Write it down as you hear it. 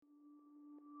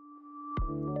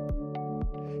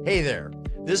Hey there.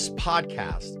 This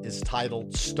podcast is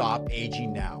titled Stop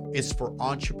Aging Now. It's for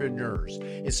entrepreneurs.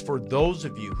 It's for those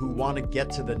of you who want to get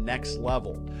to the next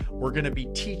level. We're going to be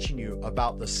teaching you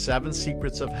about the 7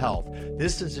 secrets of health.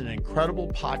 This is an incredible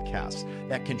podcast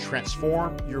that can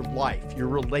transform your life, your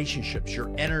relationships,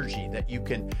 your energy, that you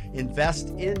can invest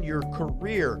in your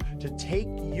career to take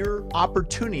your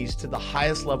opportunities to the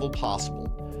highest level possible.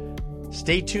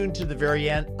 Stay tuned to the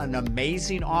very end. An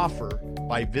amazing offer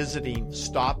by visiting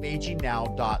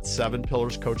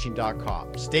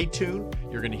stopagingnow.7pillarscoaching.com. Stay tuned.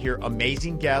 You're going to hear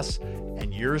amazing guests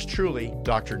and yours truly,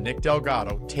 Dr. Nick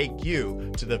Delgado, take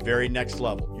you to the very next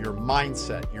level. Your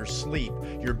mindset, your sleep,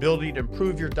 your ability to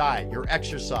improve your diet, your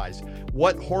exercise,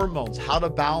 what hormones, how to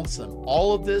balance them,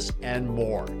 all of this and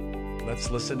more.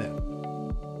 Let's listen in.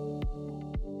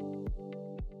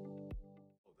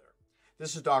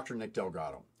 This is Dr. Nick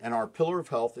Delgado, and our pillar of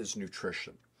health is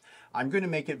nutrition. I'm going to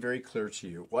make it very clear to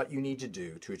you what you need to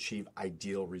do to achieve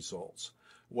ideal results.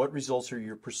 What results are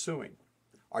you pursuing?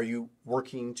 Are you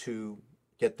working to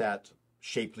get that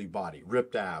shapely body,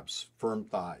 ripped abs, firm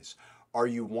thighs? Are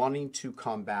you wanting to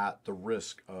combat the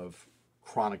risk of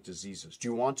chronic diseases? Do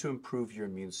you want to improve your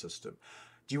immune system?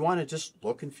 Do you want to just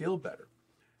look and feel better?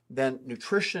 Then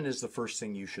nutrition is the first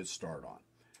thing you should start on.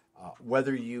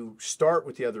 Whether you start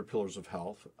with the other pillars of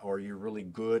health or you're really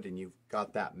good and you've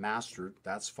got that mastered,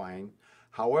 that's fine.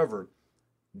 However,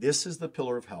 this is the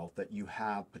pillar of health that you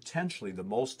have potentially the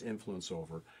most influence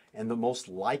over and the most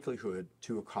likelihood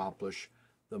to accomplish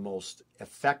the most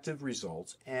effective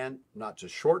results, and not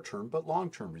just short-term, but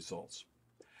long-term results.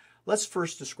 Let's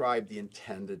first describe the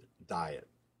intended diet.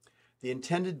 The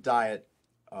intended diet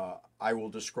I will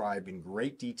describe in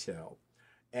great detail,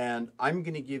 and I'm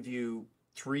going to give you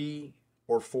 3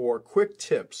 or 4 quick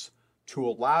tips to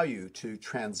allow you to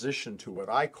transition to what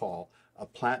I call a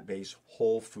plant-based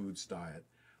whole foods diet,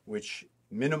 which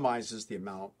minimizes the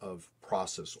amount of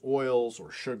processed oils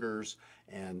or sugars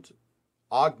and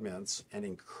augments and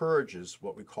encourages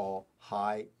what we call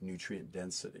high nutrient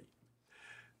density.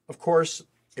 Of course,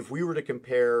 if we were to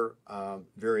compare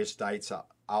various diets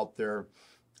out there,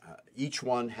 each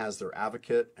one has their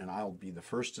advocate, and I'll be the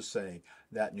first to say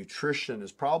that nutrition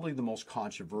is probably the most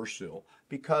controversial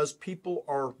because people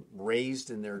are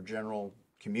raised in their general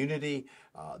community.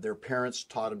 Their parents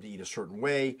taught them to eat a certain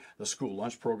way. The school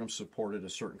lunch program supported a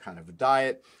certain kind of a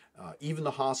diet. Even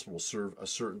the hospitals serve a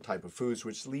certain type of foods,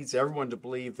 which leads everyone to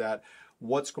believe that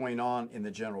what's going on in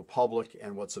the general public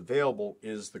and what's available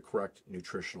is the correct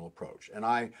nutritional approach. And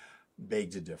I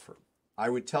beg to differ. I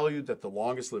would tell you that the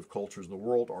longest lived cultures in the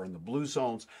world are in the blue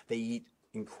zones. They eat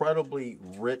incredibly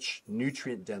rich,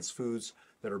 nutrient-dense foods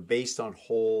that are based on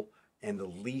whole and the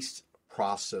least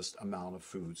processed amount of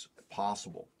foods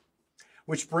possible.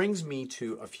 Which brings me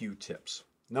to a few tips.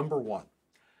 Number 1,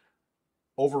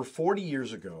 over 40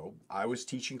 years ago, I was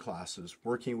teaching classes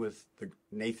working with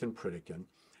Nathan Pritikin,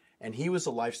 and he was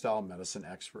a lifestyle medicine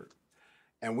expert.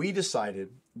 And we decided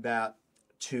that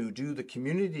to do the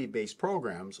community-based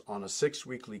programs on a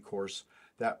 6-weekly course,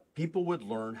 that people would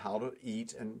learn how to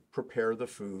eat and prepare the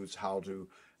foods, how to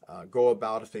go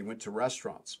about if they went to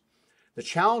restaurants. The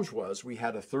challenge was we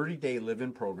had a 30-day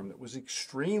live-in program that was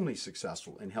extremely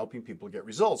successful in helping people get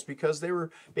results because they were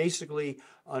basically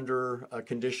under a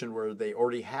condition where they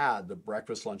already had the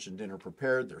breakfast, lunch, and dinner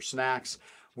prepared, their snacks.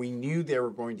 We knew they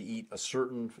were going to eat a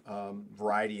certain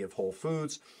variety of whole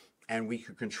foods, and we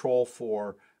could control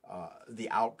for the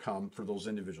outcome for those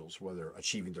individuals, whether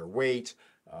achieving their weight,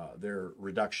 their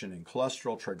reduction in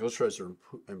cholesterol, triglycerides, or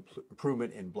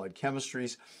improvement in blood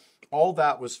chemistries. All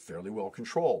that was fairly well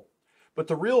controlled. But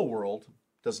the real world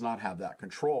does not have that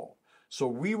control. So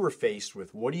we were faced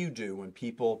with, what do you do when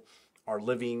people are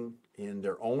living in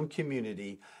their own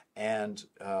community and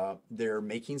they're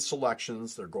making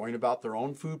selections, they're going about their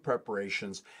own food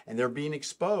preparations, and they're being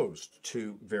exposed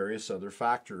to various other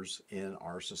factors in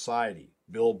our society.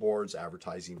 Billboards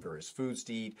advertising various foods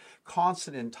to eat,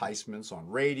 constant enticements on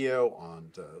radio, on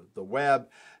the web,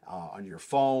 on your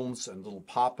phones, and little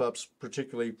pop-ups,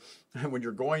 particularly when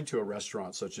you're going to a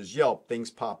restaurant such as Yelp, things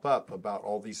pop up about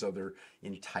all these other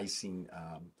enticing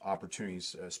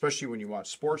opportunities, especially when you watch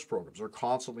sports programs. They're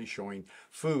constantly showing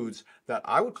foods that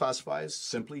I would classify as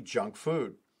simply junk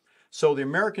food. So the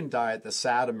American diet, the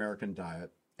SAD American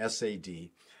diet, SAD,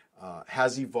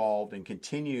 has evolved and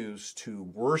continues to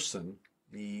worsen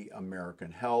the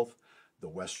American health, the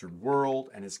Western world,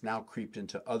 and it's now creeped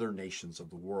into other nations of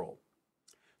the world.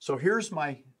 So here's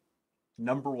my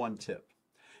number 1 tip.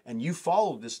 And you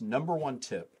follow this number 1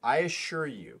 tip, I assure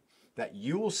you that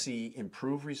you will see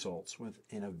improved results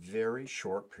within a very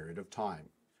short period of time.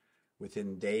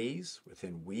 within days,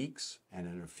 within weeks, and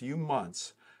in a few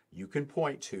months, you can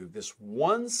point to this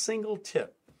one single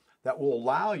tip that will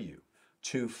allow you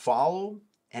to follow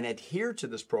and adhere to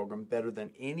this program better than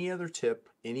any other tip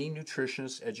any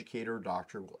nutritionist, educator, or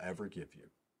doctor will ever give you.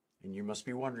 And you must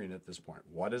be wondering at this point,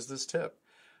 what is this tip?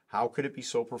 How could it be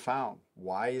so profound?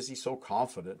 Why is he so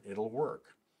confident it'll work?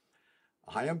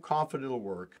 I am confident it'll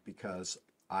work because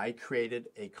I created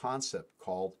a concept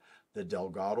called the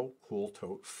Delgado Cool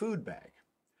Tote Food Bag.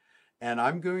 And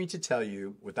I'm going to tell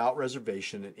you without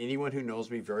reservation, and anyone who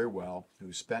knows me very well,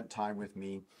 who spent time with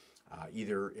me,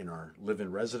 either in our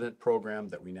live-in resident program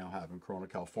that we now have in Corona,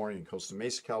 California, and Costa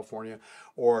Mesa, California,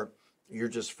 or you're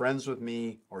just friends with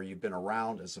me, or you've been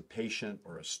around as a patient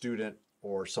or a student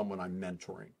or someone I'm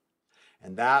mentoring.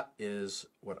 And that is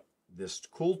what this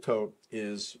Cool Tote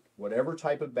is. Whatever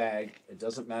type of bag, it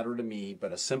doesn't matter to me,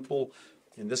 but a simple,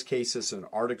 in this case, it's an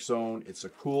Arctic Zone. It's a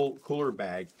cooler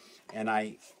bag. And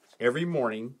every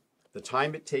morning, the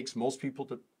time it takes most people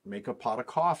to make a pot of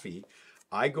coffee,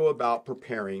 I go about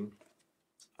preparing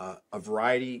a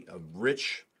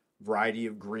rich variety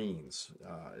of greens.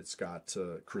 It's got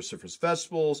cruciferous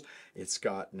vegetables, it's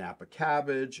got Napa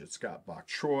cabbage, it's got bok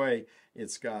choy,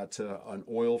 it's got an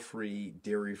oil-free,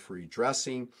 dairy-free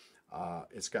dressing.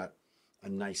 It's got a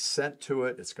nice scent to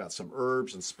it. It's got some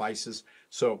herbs and spices.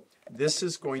 So this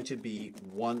is going to be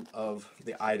one of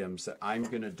the items that I'm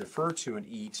going to defer to and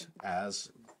eat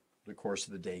as the course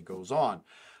of the day goes on.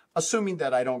 Assuming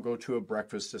that I don't go to a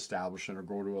breakfast establishment or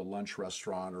go to a lunch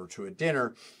restaurant or to a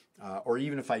dinner, or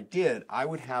even if I did, I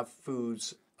would have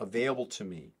foods available to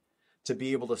me to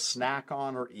be able to snack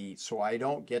on or eat so I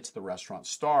don't get to the restaurant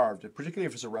starved, particularly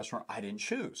if it's a restaurant I didn't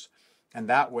choose. And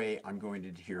that way I'm going to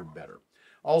adhere better.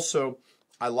 Also,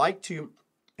 I like to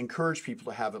encourage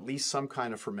people to have at least some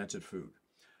kind of fermented food.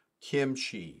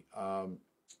 Kimchi,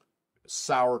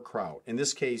 sauerkraut. In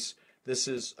this case, this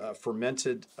is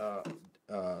fermented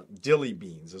dilly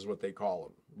beans is what they call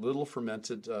them. Little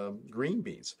fermented green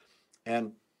beans.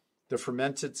 And the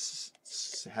fermented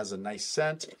has a nice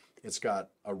scent. It's got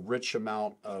a rich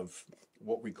amount of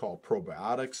what we call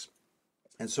probiotics.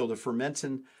 And so the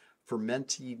fermenting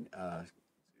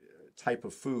type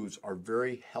of foods are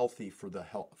very healthy for the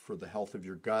health of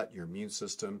your gut, your immune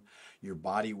system, your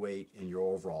body weight, and your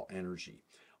overall energy.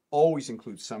 Always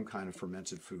include some kind of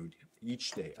fermented food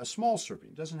each day. A small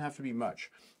serving, doesn't have to be much.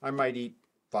 I might eat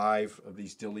 5 of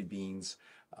these dilly beans,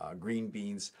 green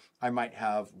beans. I might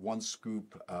have 1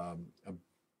 scoop, a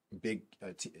big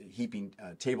heaping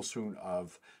tablespoon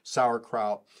of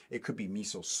sauerkraut. It could be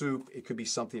miso soup. It could be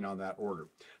something on that order.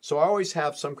 So I always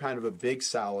have some kind of a big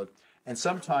salad. And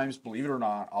sometimes, believe it or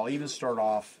not, I'll even start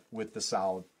off with the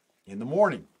salad in the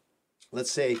morning. Let's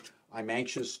say I'm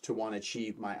anxious to want to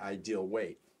achieve my ideal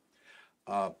weight.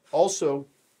 Also,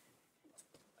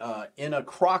 in a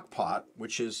crock pot,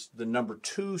 which is the number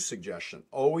 2 suggestion,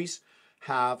 always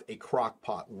have a crock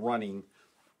pot running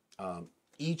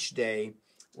each day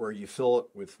where you fill it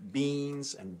with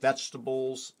beans and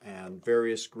vegetables and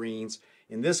various greens.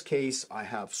 In this case, I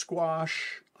have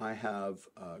squash, I have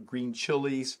green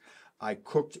chilies. I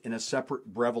cooked in a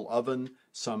separate Breville oven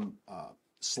some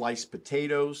sliced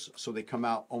potatoes, so they come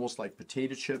out almost like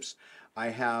potato chips. I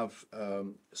have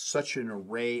such an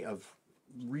array of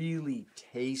really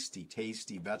tasty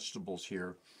vegetables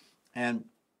here. And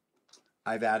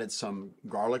I've added some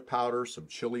garlic powder, some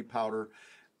chili powder,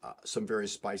 some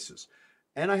various spices.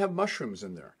 And I have mushrooms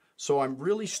in there. So I'm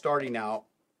really starting out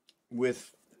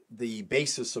with the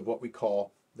basis of what we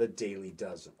call the daily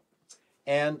dozen.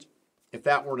 And if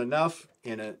that weren't enough,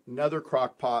 in another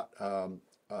crock pot,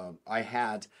 I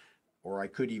had, or I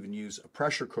could even use a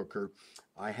pressure cooker,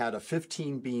 I had a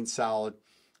 15-bean salad,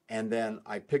 and then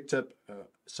I picked up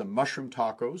some mushroom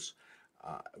tacos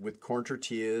with corn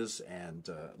tortillas and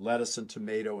lettuce and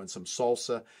tomato and some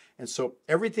salsa. And so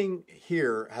everything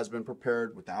here has been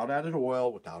prepared without added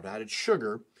oil, without added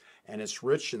sugar, and it's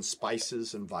rich in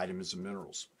spices and vitamins and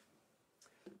minerals.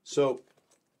 So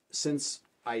since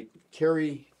I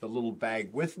carry the little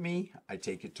bag with me, I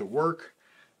take it to work,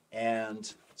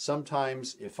 and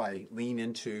sometimes if I lean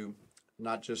into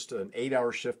not just an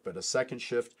 8-hour shift, but a second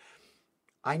shift,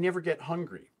 I never get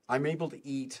hungry. I'm able to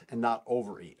eat and not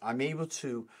overeat. I'm able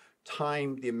to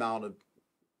time the amount of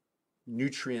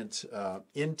nutrient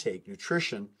intake,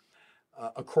 nutrition,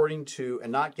 according to,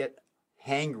 and not get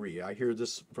hangry. I hear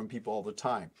this from people all the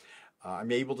time.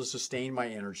 I'm able to sustain my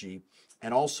energy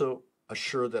and also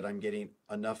assure that I'm getting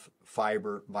enough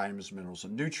fiber, vitamins, minerals,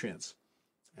 and nutrients.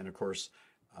 And of course,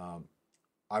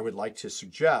 I would like to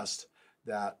suggest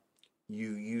that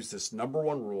you use this number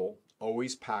 1 rule: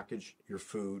 always package your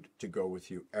food to go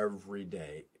with you every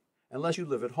day. unless you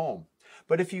live at home.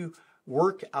 But if you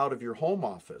work out of your home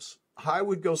office, I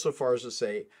would go so far as to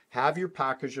say, have your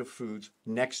package of foods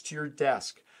next to your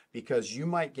desk, because you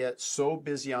might get so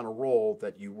busy on a roll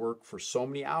that you work for so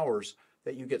many hours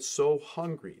that you get so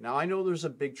hungry. Now, I know there's a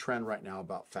big trend right now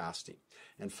about fasting,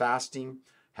 and fasting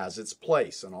has its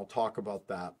place, and I'll talk about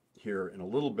that here in a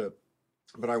little bit.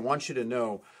 But I want you to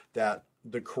know that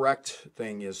the correct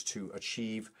thing is to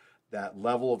achieve that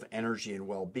level of energy and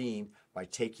well-being by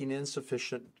taking in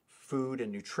sufficient food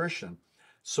and nutrition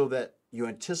so that you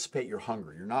anticipate you're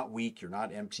hungry. You're not weak, you're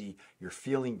not empty, you're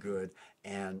feeling good,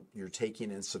 and you're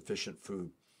taking in sufficient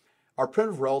food. Our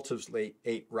primitive relatives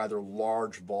ate rather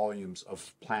large volumes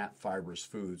of plant fibrous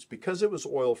foods because it was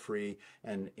oil-free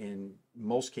and in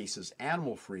most cases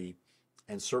animal-free,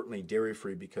 and certainly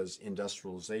dairy-free because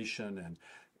industrialization and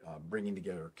bringing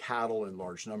together cattle in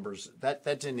large numbers, that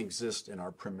didn't exist in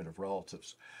our primitive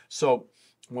relatives. So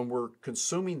when we're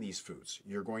consuming these foods,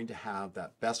 you're going to have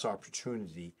that best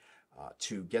opportunity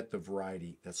to get the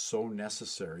variety that's so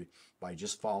necessary by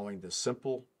just following the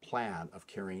simple plan of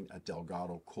carrying a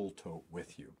Delgado cool tote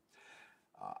with you.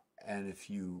 And if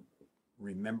you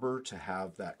remember to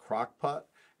have that crock pot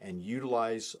and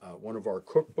utilize one of our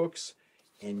cookbooks,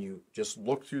 and you just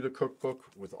look through the cookbook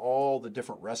with all the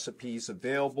different recipes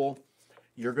available,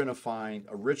 you're going to find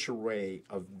a rich array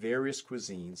of various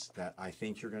cuisines that I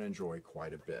think you're going to enjoy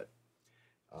quite a bit.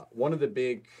 One of the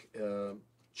big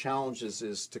challenges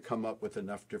is to come up with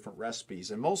enough different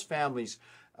recipes. And most families,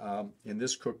 in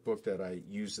this cookbook that I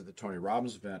used at the Tony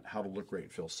Robbins event, How to Look Great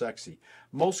and Feel Sexy,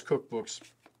 most cookbooks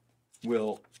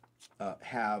will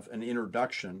have an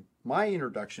introduction. My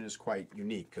introduction is quite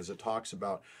unique because it talks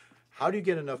about how do you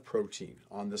get enough protein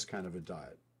on this kind of a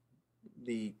diet.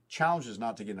 The challenge is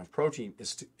not to get enough protein,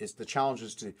 the challenge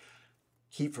is to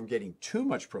keep from getting too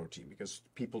much protein, because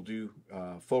people do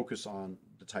focus on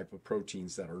the type of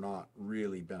proteins that are not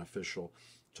really beneficial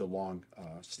to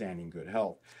long-standing good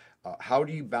health. How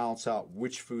do you balance out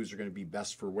which foods are going to be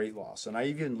best for weight loss? And I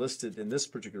even listed in this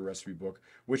particular recipe book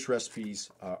which recipes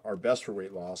are best for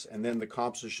weight loss, and then the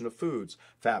composition of foods: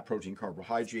 fat, protein,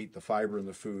 carbohydrate, the fiber in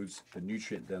the foods, the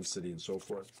nutrient density, and so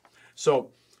forth. So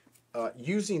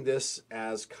using this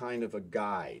as kind of a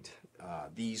guide,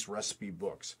 these recipe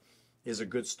books, is a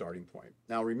good starting point.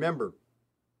 Now remember,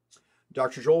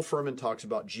 Dr. Joel Fuhrman talks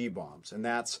about GBOMBs, and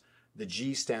that's the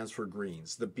G stands for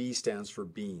greens, the B stands for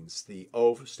beans, the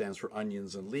O stands for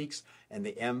onions and leeks, and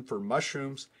the M for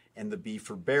mushrooms, and the B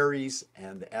for berries,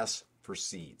 and the S for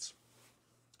seeds.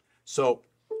 So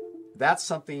that's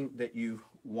something that you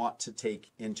want to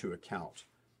take into account.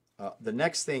 The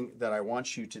next thing that I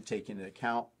want you to take into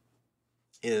account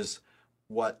is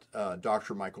what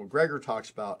Dr. Michael Greger talks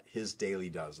about, his daily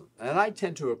dozen. And I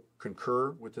tend to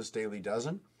concur with this daily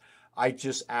dozen. I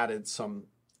just added some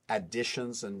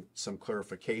additions and some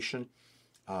clarification,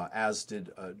 as did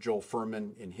Joel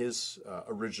Fuhrman in his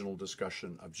original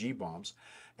discussion of GBOMBs.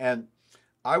 And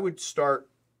I would start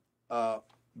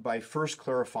by first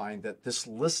clarifying that this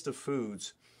list of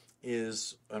foods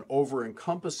is an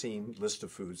over-encompassing list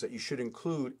of foods that you should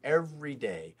include every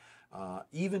day,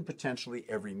 even potentially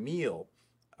every meal,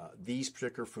 these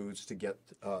particular foods to get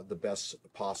the best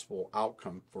possible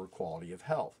outcome for quality of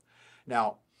health.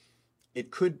 Now, it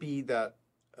could be that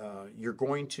you're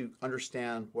going to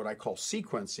understand what I call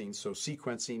sequencing. So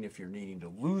sequencing, if you're needing to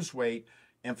lose weight,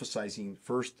 emphasizing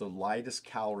first the lightest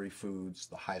calorie foods,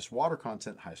 the highest water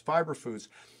content, highest fiber foods,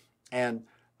 and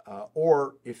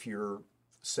or if you're,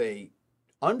 say,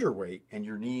 underweight and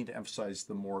you need to emphasize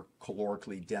the more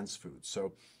calorically dense foods.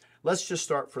 So let's just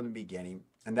start from the beginning,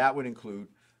 and that would include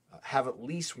have at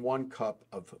least 1 cup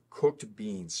of cooked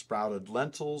beans, sprouted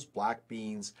lentils, black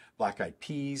beans, black-eyed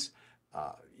peas.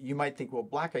 You might think, well,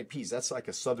 black-eyed peas, that's like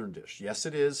a southern dish. Yes,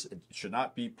 it is. It should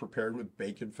not be prepared with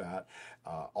bacon fat.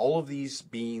 All of these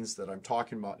beans that I'm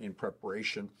talking about in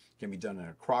preparation can be done in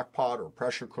a crock pot or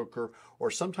pressure cooker, or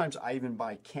sometimes I even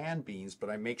buy canned beans, but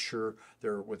I make sure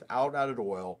they're without added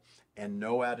oil and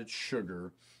no added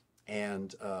sugar,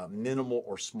 and minimal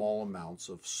or small amounts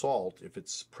of salt if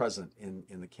it's present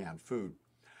in the canned food.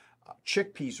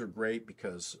 Chickpeas are great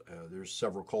because there's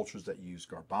several cultures that use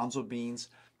garbanzo beans.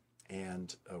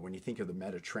 And when you think of the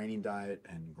Mediterranean diet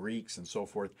and Greeks and so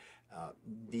forth,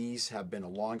 these have been a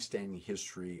long-standing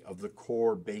history of the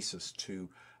core basis to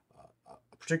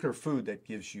a particular food that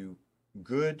gives you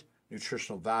good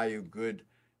nutritional value, good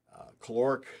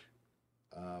caloric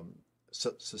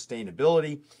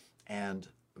sustainability, and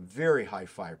very high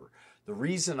fiber. The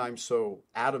reason I'm so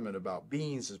adamant about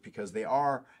beans is because they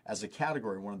are, as a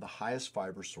category, one of the highest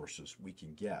fiber sources we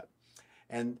can get.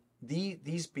 And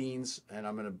these beans, and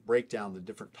I'm going to break down the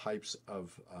different types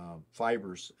of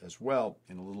fibers as well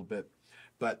in a little bit,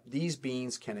 but these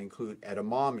beans can include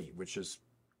edamame, which is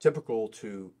typical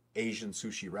to Asian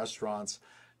sushi restaurants.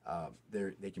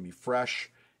 They can be fresh,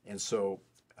 and so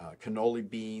cannoli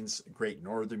beans, great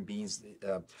northern beans.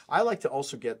 I like to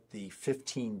also get the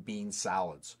 15 bean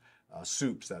salads,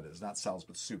 soups that is, not salads,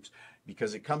 but soups,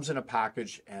 because it comes in a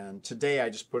package. And today I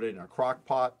just put it in a crock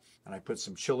pot, and I put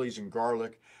some chilies and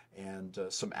garlic and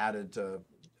some added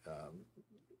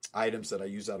items that I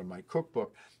use out of my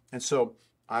cookbook. And so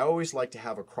I always like to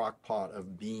have a crock pot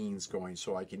of beans going,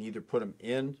 so I can either put them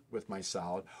in with my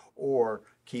salad or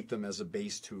keep them as a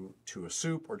base to a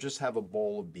soup, or just have a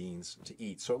bowl of beans to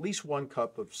eat. So at least 1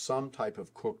 cup of some type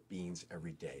of cooked beans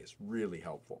every day is really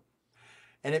helpful.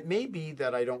 And it may be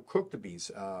that I don't cook the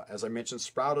beans. As I mentioned,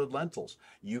 sprouted lentils.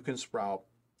 You can sprout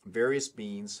various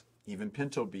beans, even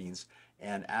pinto beans,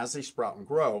 and as they sprout and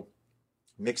grow,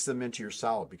 mix them into your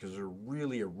salad because they're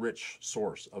really a rich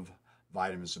source of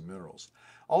vitamins and minerals.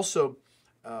 Also,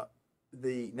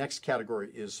 the next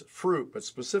category is fruit, but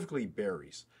specifically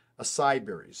berries. Acai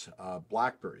berries,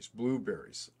 blackberries,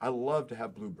 blueberries. I love to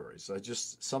have blueberries.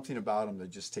 Just something about them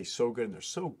that just taste so good, and they're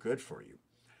so good for you.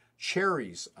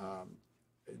 Cherries,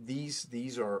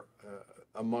 these are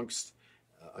amongst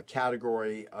a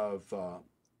category of,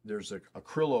 there's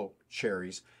acrylo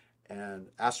cherries and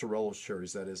acerola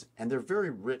cherries, that is, and they're very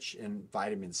rich in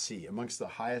vitamin C, amongst the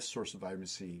highest source of vitamin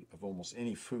C of almost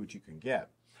any food you can get.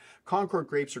 Concord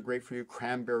grapes are great for you.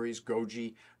 Cranberries,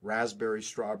 goji, raspberries,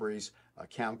 strawberries,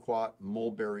 kumquat,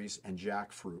 mulberries, and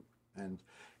jackfruit. And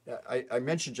I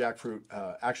mentioned jackfruit.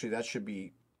 Actually, that should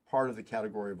be part of the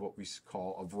category of what we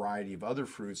call a variety of other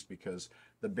fruits, because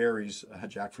the berries,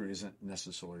 jackfruit isn't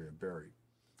necessarily a berry.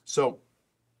 So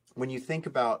when you think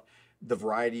about the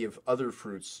variety of other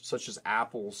fruits, such as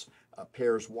apples,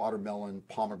 pears, watermelon,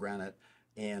 pomegranate,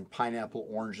 and pineapple,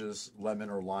 oranges, lemon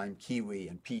or lime, kiwi,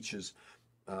 and peaches,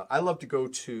 I love to go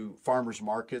to farmers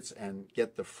markets and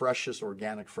get the freshest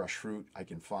organic fresh fruit I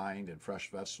can find and fresh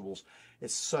vegetables.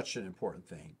 It's such an important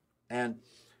thing. And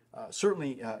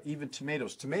certainly even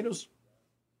tomatoes. Tomatoes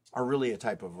are really a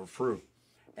type of a fruit.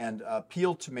 And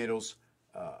peeled tomatoes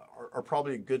are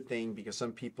probably a good thing because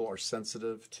some people are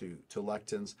sensitive to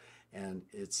lectins, and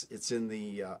it's in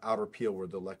the outer peel where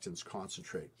the lectins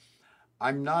concentrate.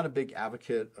 I'm not a big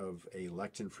advocate of a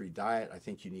lectin-free diet. I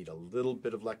think you need a little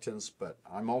bit of lectins, but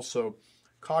I'm also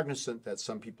cognizant that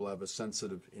some people have a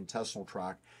sensitive intestinal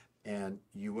tract, and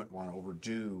you wouldn't want to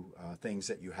overdo things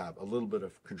that you have a little bit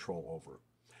of control over.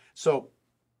 So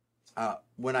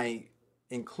when I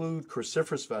include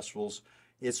cruciferous vegetables,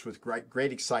 it's with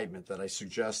great excitement that I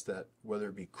suggest that whether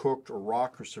it be cooked or raw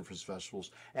cruciferous vegetables,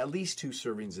 at least 2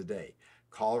 servings a day.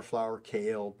 Cauliflower,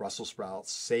 kale, Brussels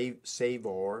sprouts,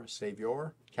 savior,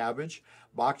 cabbage,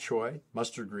 bok choy,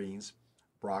 mustard greens,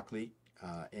 broccoli,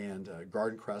 and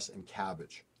garden cress and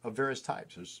cabbage of various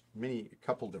types. There's a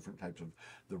couple different types of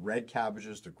the red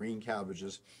cabbages, the green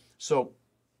cabbages. So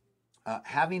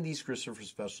having these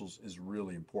cruciferous vegetables is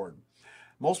really important.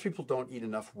 Most people don't eat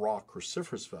enough raw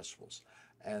cruciferous vegetables.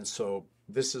 And so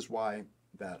this is why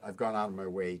that I've gone out of my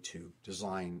way to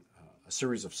design a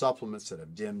series of supplements that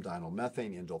have DIM,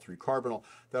 dinylmethane, indole-3-carbinol,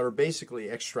 that are basically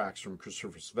extracts from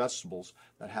cruciferous vegetables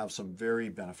that have some very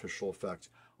beneficial effect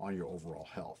on your overall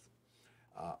health.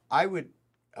 I would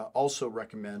also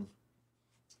recommend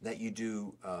that you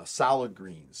do salad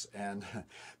greens and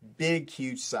big,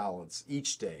 huge salads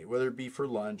each day, whether it be for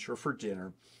lunch or for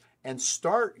dinner, and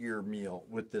start your meal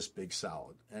with this big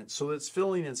salad, and so it's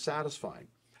filling and satisfying.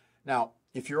 Now,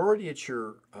 if you're already at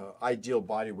your ideal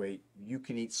body weight, you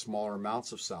can eat smaller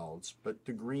amounts of salads, but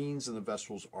the greens and the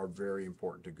vegetables are very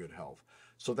important to good health.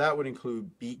 So that would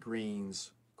include beet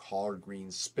greens, collard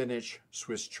greens, spinach,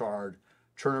 Swiss chard,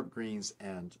 turnip greens,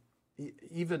 and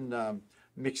even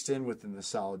mixed in within the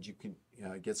salad, you can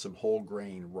get some whole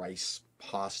grain rice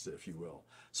pasta, if you will.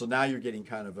 So now you're getting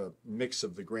kind of a mix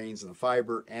of the grains and the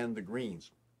fiber and the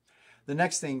greens. The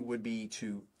next thing would be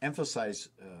to emphasize,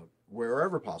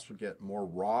 wherever possible, get more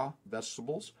raw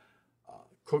vegetables.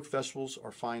 Cooked vegetables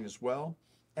are fine as well.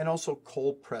 And also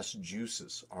cold-pressed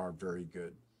juices are very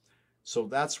good. So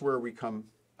that's where we come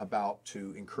about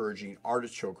to encouraging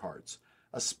artichoke hearts,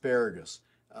 asparagus,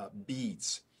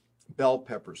 beets, bell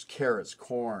peppers, carrots,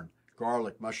 corn,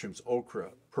 garlic, mushrooms,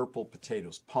 okra, purple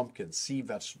potatoes, pumpkins, sea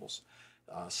vegetables,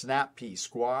 snap pea,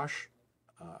 squash,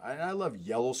 and I love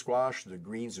yellow squash, the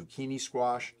green zucchini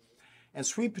squash, and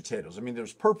sweet potatoes. I mean,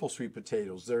 there's purple sweet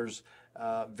potatoes. There's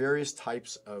various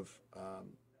types of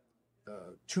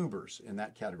tubers in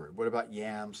that category. What about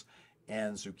yams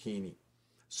and zucchini?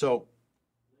 So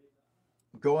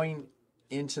going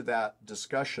into that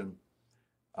discussion,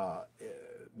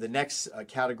 the next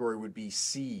category would be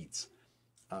seeds,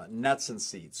 nuts and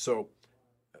seeds. So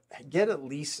get at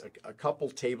least a couple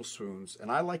tablespoons,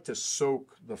 and I like to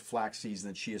soak the flax seeds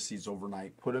and the chia seeds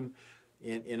overnight. Put them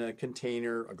in a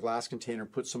container, a glass container,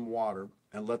 put some water,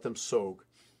 and let them soak,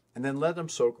 and then let them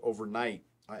soak overnight.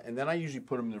 And then I usually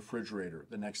put them in the refrigerator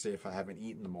the next day if I haven't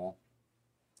eaten them all.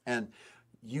 And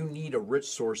you need a rich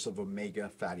source of omega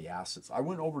fatty acids. I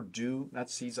wouldn't overdo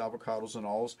nuts, seeds, avocados, and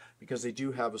olives because they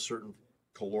do have a certain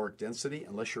caloric density.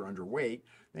 Unless you're underweight,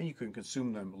 then you can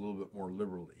consume them a little bit more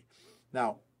liberally.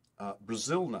 Now,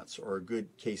 Brazil nuts are a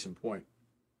good case in point.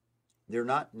 They're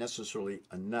not necessarily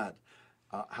a nut.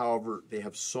 However, they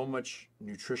have so much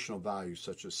nutritional value,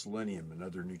 such as selenium and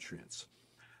other nutrients.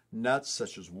 Nuts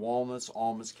such as walnuts,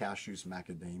 almonds, cashews,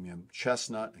 macadamia,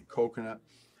 chestnut, and coconut.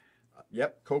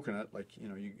 Yep, coconut. Like,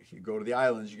 you go to the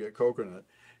islands, you get coconut.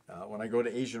 When I go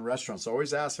to Asian restaurants, I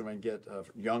always ask them if I can get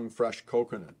young, fresh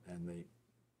coconut. And they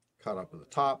cut up at the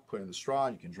top, put in the straw,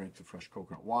 and you can drink the fresh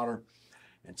coconut water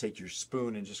and take your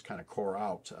spoon and just kind of core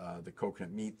out the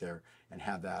coconut meat there and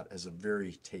have that as a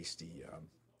very tasty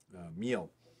meal.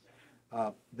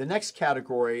 The next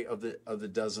category of the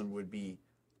dozen would be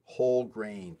whole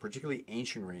grain, particularly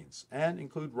ancient grains, and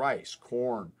include rice,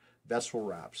 corn, vegetable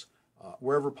wraps.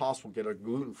 Wherever possible, get a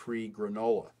gluten-free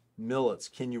granola, millets,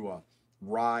 quinoa,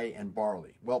 rye, and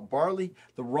barley. Well, barley,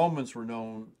 the Romans were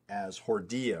known as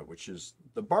hordia, which is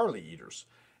the barley eaters.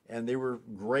 And they were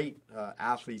great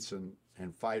athletes and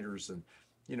fighters. And,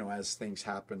 as things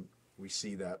happen, we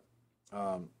see that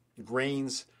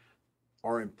grains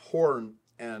are important.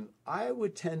 And I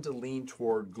would tend to lean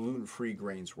toward gluten-free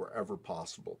grains wherever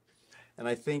possible. And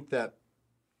I think that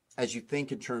as you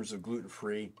think in terms of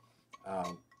gluten-free,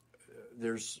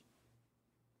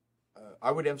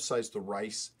 I would emphasize the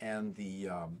rice and the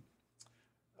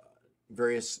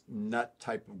various nut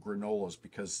type of granolas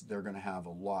because they're going to have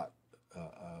a lot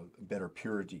better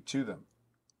purity to them.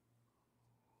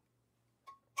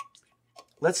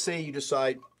 Let's say you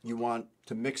decide you want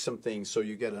to mix some things, so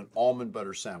you get an almond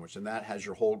butter sandwich, and that has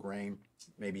your whole grain,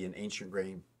 maybe an ancient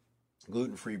grain,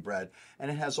 gluten-free bread, and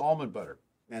it has almond butter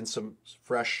and some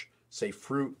fresh, say,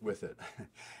 fruit with it.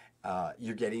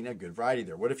 You're getting a good variety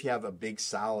there. What if you have a big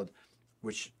salad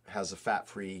which has a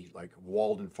fat-free, like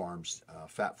Walden Farms,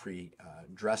 fat-free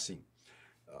dressing?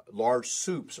 Large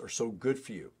soups are so good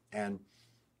for you. And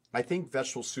I think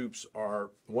vegetable soups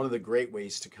are one of the great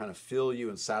ways to kind of fill you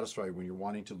and satisfy you when you're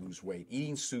wanting to lose weight.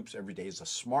 Eating soups every day is a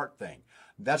smart thing.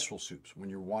 Vegetable soups when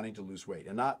you're wanting to lose weight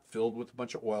and not filled with a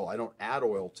bunch of oil. I don't add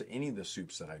oil to any of the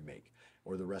soups that I make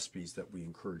or the recipes that we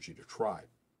encourage you to try.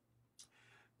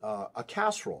 A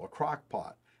casserole, a crock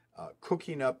pot,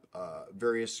 cooking up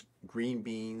various green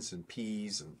beans and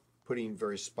peas and putting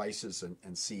various spices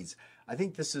and seeds. I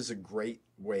think this is a great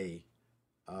way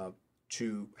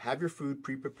to have your food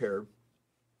pre-prepared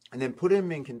and then put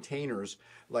them in containers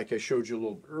like I showed you a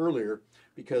little earlier,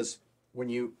 because when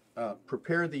you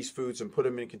prepare these foods and put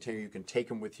them in a container, you can take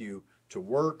them with you to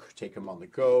work, take them on the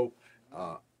go.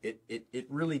 It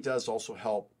really does also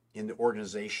help in the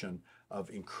organization of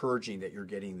encouraging that you're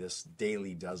getting this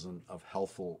daily dozen of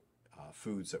healthful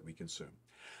foods that we consume.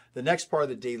 The next part of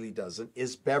the daily dozen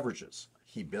is beverages,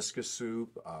 hibiscus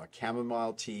soup,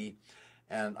 chamomile tea,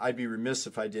 and I'd be remiss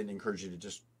if I didn't encourage you to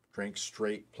just drink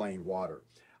straight plain water.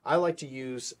 I like to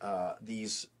use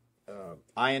these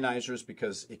ionizers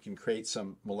because it can create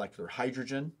some molecular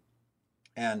hydrogen,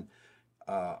 and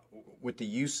with the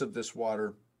use of this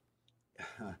water,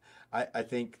 I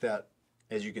think that,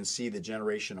 as you can see, the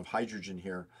generation of hydrogen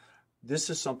here, this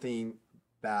is something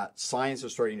that science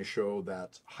is starting to show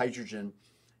that hydrogen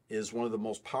is one of the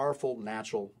most powerful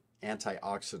natural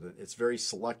antioxidant. It's very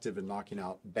selective in knocking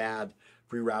out bad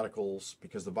free radicals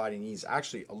because the body needs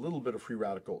actually a little bit of free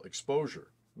radical exposure,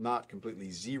 not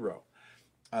completely zero.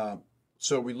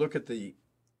 So we look at the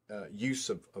use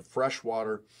of fresh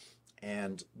water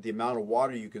and the amount of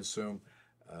water you consume.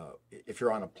 If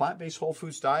you're on a plant-based whole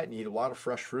foods diet and you eat a lot of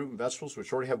fresh fruit and vegetables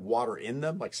which already have water in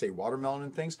them, like say watermelon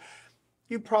and things,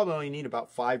 you probably only need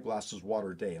about 5 glasses of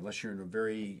water a day. Unless you're in a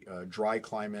very dry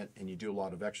climate and you do a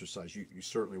lot of exercise, you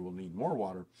certainly will need more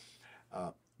water.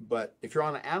 But if you're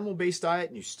on an animal-based diet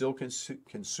and you still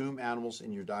consume animals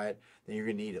in your diet, then you're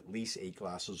going to need at least 8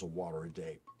 glasses of water a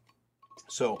day.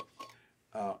 So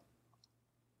I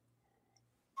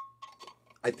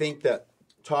think that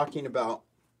talking about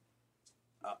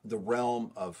the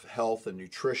realm of health and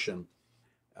nutrition,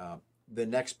 the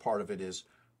next part of it is,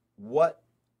 what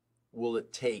will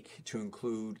it take to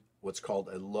include what's called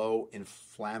a low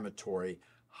inflammatory,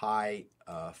 high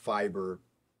fiber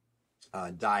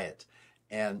diet?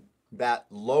 And that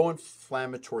low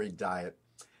inflammatory diet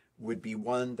would be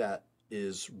one that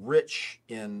is rich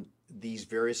in these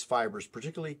various fibers,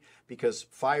 particularly because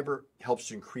fiber helps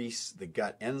to increase the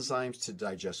gut enzymes to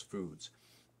digest foods.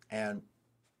 And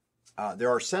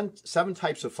there are seven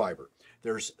types of fiber.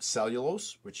 There's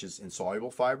cellulose, which is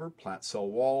insoluble fiber, plant cell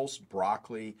walls,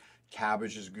 broccoli,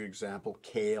 cabbage is a good example,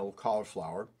 kale,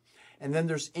 cauliflower. And then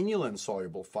there's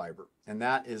inulin-soluble fiber, and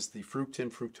that is the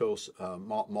fructin fructose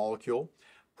molecule.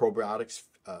 Probiotics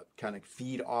kind of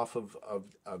feed off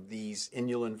of these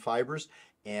inulin fibers,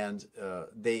 and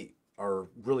they are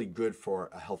really good for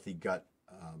a healthy gut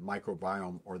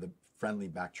microbiome or the friendly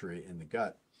bacteria in the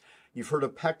gut. You've heard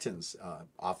of pectins,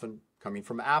 often coming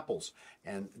from apples,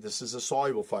 and this is a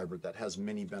soluble fiber that has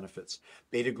many benefits.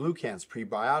 Beta-glucans,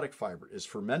 prebiotic fiber, is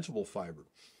fermentable fiber.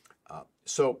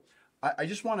 So I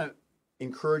just want to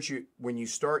encourage you, when you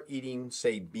start eating,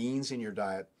 say, beans in your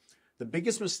diet, the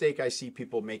biggest mistake I see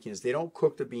people making is they don't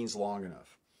cook the beans long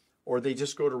enough, or they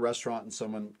just go to a restaurant and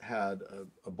someone had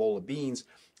a bowl of beans,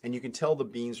 and you can tell the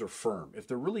beans are firm. If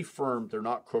they're really firm, they're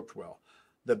not cooked well.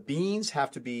 The beans have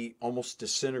to be almost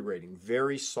disintegrating,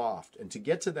 very soft. And to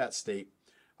get to that state,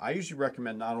 I usually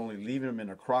recommend not only leaving them in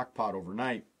a crock pot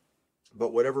overnight,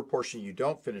 but whatever portion you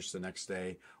don't finish the next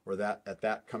day or that at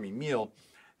that coming meal,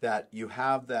 that you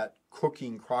have that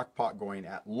cooking crock pot going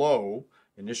at low.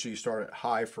 Initially you start at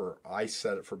high I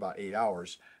set it for about 8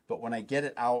 hours. But when I get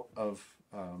it out of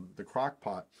the crock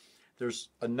pot, there's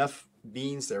enough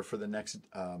beans there for the next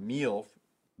meal,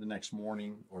 the next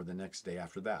morning or the next day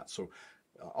after that. So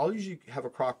I'll usually have a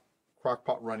crock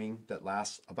pot running that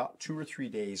lasts about 2 or 3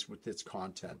 days with its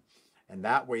content. And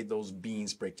that way those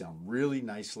beans break down really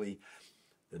nicely.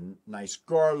 The nice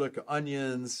garlic,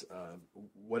 onions,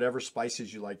 whatever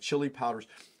spices you like, chili powders,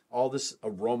 all this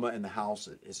aroma in the house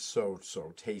is so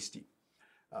tasty.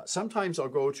 Sometimes I'll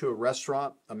go to a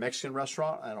restaurant, a Mexican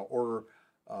restaurant, and I'll order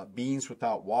beans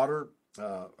without water,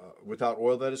 without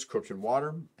oil, that is, cooked in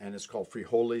water, and it's called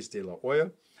frijoles de la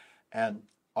olla. And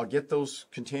I'll get those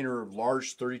container of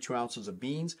large 32 ounces of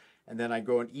beans, and then I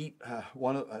go and eat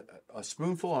a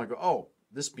spoonful, and I go, oh,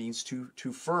 this bean's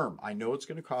too firm. I know it's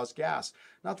going to cause gas.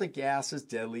 Not that gas is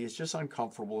deadly, it's just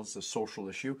uncomfortable. It's a social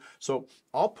issue. So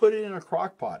I'll put it in a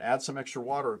crock pot, add some extra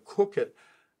water, cook it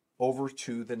over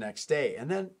to the next day,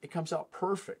 and then it comes out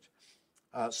perfect.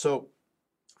 So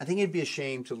I think it'd be a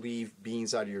shame to leave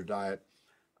beans out of your diet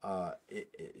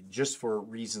just for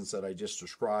reasons that I just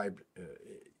described.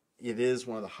 It is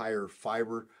one of the higher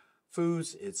fiber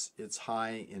foods. It's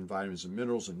high in vitamins and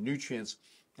minerals and nutrients,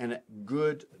 and a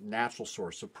good natural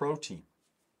source of protein.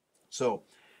 So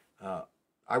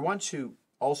I want to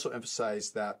also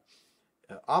emphasize that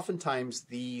oftentimes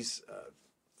these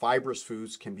fibrous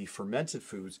foods can be fermented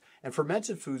foods, and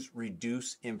fermented foods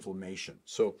reduce inflammation.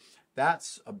 So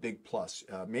that's a big plus.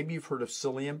 Maybe you've heard of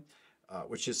psyllium,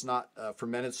 which is not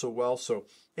fermented so well. So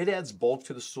it adds bulk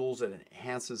to the stools and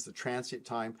enhances the transient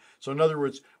time. So in other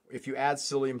words, if you add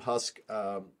psyllium husk,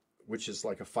 which is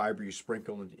like a fiber you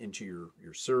sprinkle into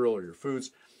your cereal or your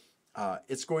foods,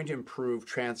 it's going to improve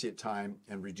transient time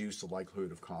and reduce the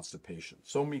likelihood of constipation.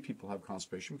 So many people have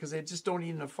constipation because they just don't eat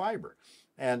enough fiber.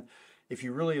 And if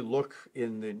you really look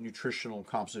in the nutritional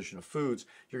composition of foods,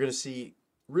 you're going to see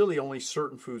really only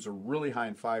certain foods are really high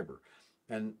in fiber.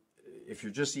 And if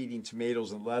you're just eating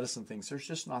tomatoes and lettuce and things, there's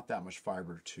just not that much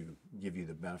fiber to give you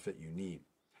the benefit you need.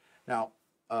 Now,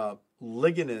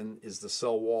 lignin is the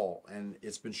cell wall, and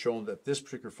it's been shown that this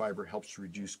particular fiber helps to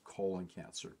reduce colon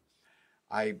cancer.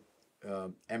 I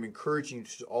am encouraging you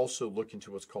to also look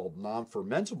into what's called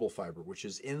non-fermentable fiber, which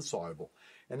is insoluble,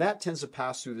 and that tends to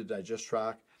pass through the digestive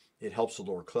tract. It helps to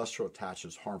lower cholesterol,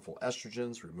 attaches harmful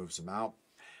estrogens, removes them out.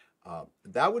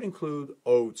 That would include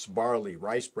oats, barley,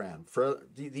 rice bran.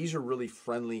 These are really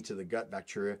friendly to the gut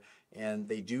bacteria, and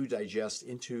they do digest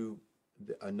into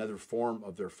another form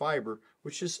of their fiber,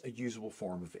 which is a usable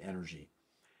form of energy.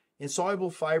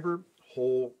 Insoluble fiber,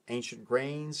 whole ancient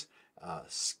grains,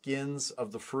 skins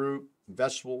of the fruit,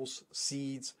 vegetables,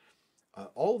 seeds,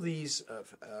 all of these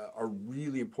are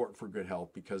really important for good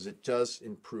health because it does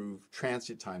improve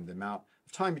transient time, the amount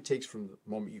of time it takes from the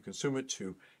moment you consume it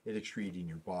to it excreting in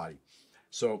your body.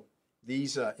 So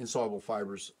these insoluble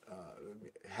fibers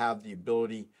have the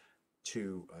ability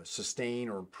to sustain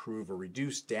or improve or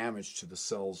reduce damage to the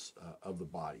cells of the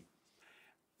body.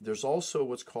 There's also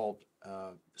what's called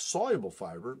soluble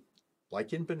fiber,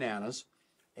 like in bananas,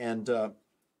 and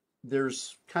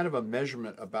there's kind of a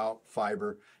measurement about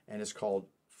fiber, and it's called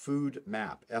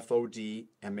FODMAP,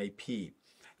 FODMAP.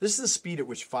 This is the speed at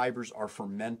which fibers are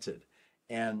fermented,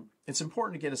 and it's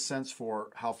important to get a sense for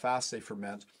how fast they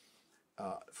ferment.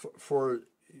 For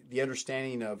the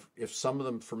understanding of if some of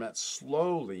them ferment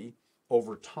slowly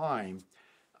over time,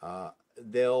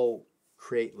 they'll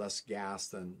create less gas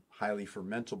than highly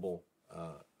fermentable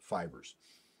fibers.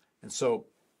 And so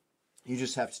you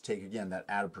just have to take, again, that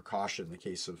added precaution in the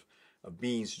case of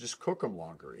beans, just cook them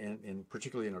longer, and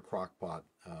particularly in a crock pot,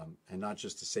 and not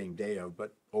just the same day of,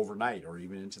 but overnight or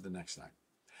even into the next night.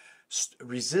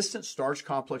 Resistant starch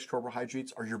complex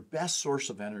carbohydrates are your best source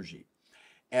of energy.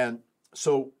 And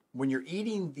so when you're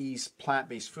eating these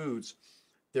plant-based foods,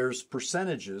 there's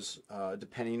percentages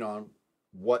depending on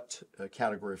what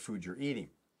category of food you're eating.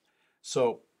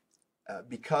 So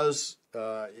because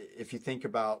if you think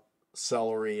about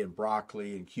celery and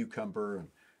broccoli and cucumber and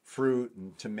fruit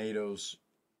and tomatoes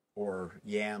or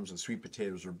yams and sweet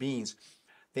potatoes or beans,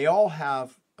 they all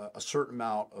have a certain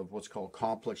amount of what's called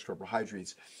complex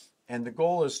carbohydrates. And the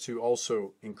goal is to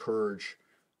also encourage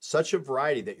such a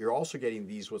variety that you're also getting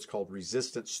these what's called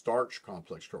resistant starch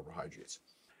complex carbohydrates.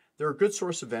 They're a good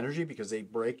source of energy because they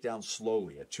break down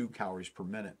slowly at 2 calories per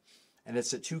minute. And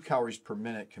it's at 2 calories per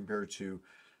minute compared to,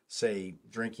 say,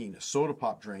 drinking a soda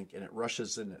pop drink and it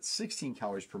rushes in at 16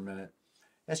 calories per minute.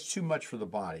 That's too much for the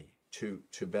body to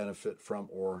benefit from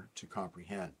or to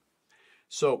comprehend.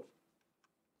 So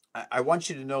I want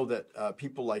you to know that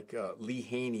people like Lee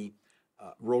Haney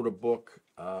wrote a book,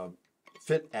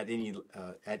 Fit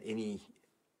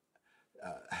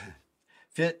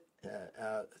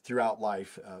Throughout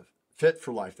Life, Fit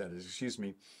for Life, that is, excuse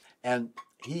me. And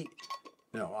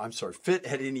Fit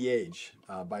at Any Age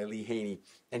by Lee Haney.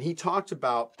 And he talked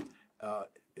about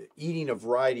eating a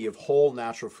variety of whole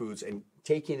natural foods and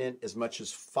taking in as much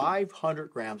as 500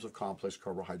 grams of complex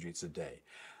carbohydrates a day.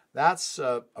 That's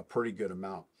a pretty good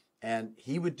amount. And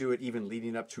he would do it even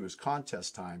leading up to his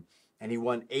contest time. And he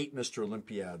won 8 Mr.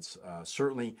 Olympiads.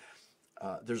 Certainly,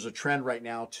 there's a trend right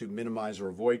now to minimize or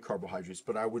avoid carbohydrates,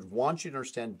 but I would want you to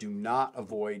understand, do not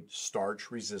avoid starch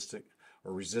resistant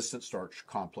or resistant starch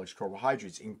complex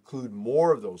carbohydrates. Include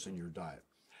more of those in your diet.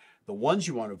 The ones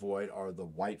you want to avoid are the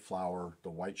white flour, the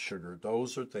white sugar.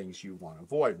 Those are things you want to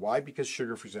avoid. Why? Because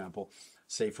sugar, for example,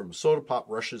 say from a soda pop,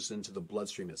 rushes into the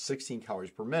bloodstream at 16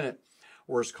 calories per minute,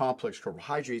 whereas complex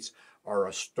carbohydrates are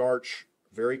a starch,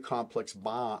 very complex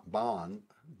bond,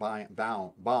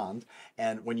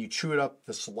 and when you chew it up,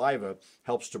 the saliva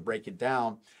helps to break it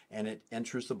down, and it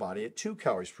enters the body at 2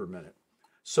 calories per minute.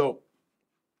 So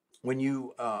when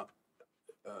you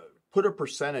put a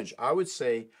percentage, I would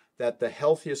say that the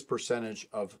healthiest percentage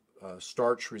of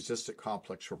starch-resistant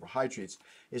complex carbohydrates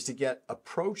is to get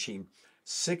approaching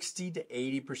 60 to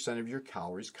 80% of your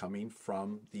calories coming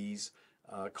from these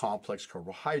complex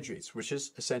carbohydrates, which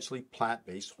is essentially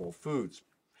plant-based whole foods.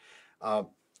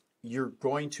 You're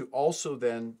going to also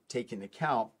then take into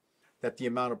account that the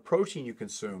amount of protein you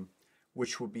consume,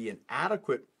 which will be an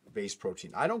adequate base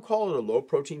protein. I don't call it a low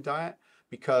protein diet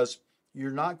because you're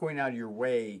not going out of your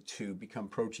way to become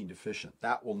protein deficient.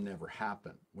 That will never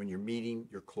happen. When you're meeting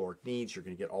your caloric needs, you're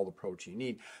going to get all the protein you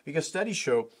need, because studies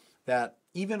show that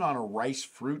even on a rice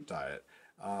fruit diet,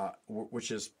 which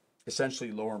is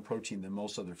essentially lower in protein than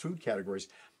most other food categories,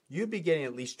 you'd be getting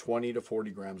at least 20 to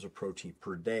 40 grams of protein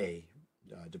per day,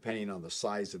 depending on the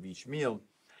size of each meal.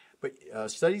 But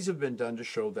studies have been done to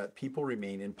show that people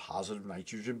remain in positive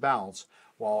nitrogen balance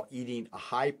while eating a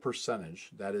high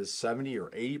percentage, that is 70 or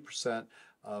 80%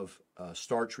 of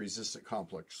starch-resistant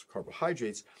complex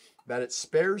carbohydrates, that it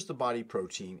spares the body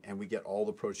protein, and we get all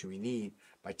the protein we need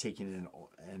by taking in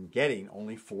and getting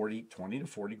only 20 to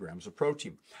 40 grams of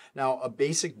protein. Now, a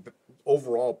basic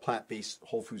overall plant-based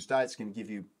whole foods diet is going to give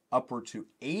you upward to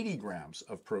 80 grams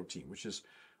of protein, which is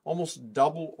almost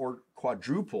double or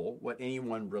quadruple what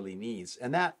anyone really needs.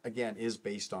 And that, again, is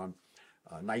based on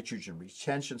nitrogen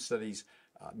retention studies,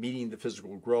 meeting the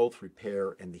physical growth,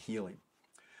 repair, and the healing.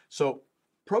 So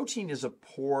protein is a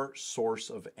poor source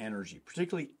of energy,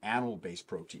 particularly animal-based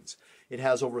proteins. It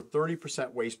has over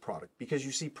 30% waste product because,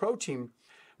 you see, protein,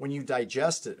 when you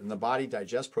digest it and the body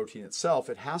digests protein itself,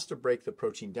 it has to break the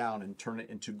protein down and turn it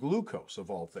into glucose, of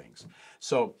all things.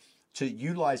 So to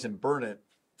utilize and burn it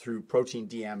through protein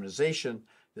deaminization,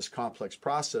 this complex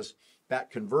process, that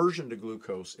conversion to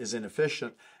glucose is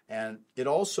inefficient, and it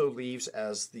also leaves,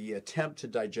 as the attempt to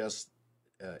digest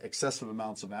excessive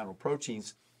amounts of animal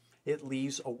proteins, it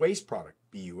leaves a waste product,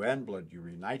 BUN, blood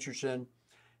urea nitrogen.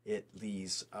 It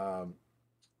leaves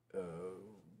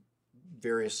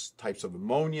various types of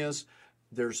ammonias.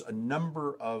 There's a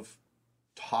number of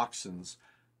toxins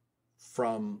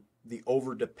from the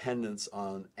overdependence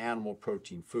on animal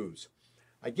protein foods.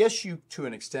 I guess you, to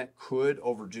an extent, could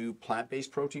overdo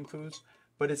plant-based protein foods,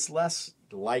 but it's less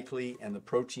likely, and the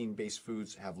protein-based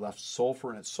foods have less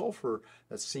sulfur, and it's sulfur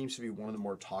that seems to be one of the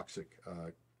more toxic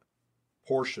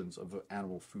portions of an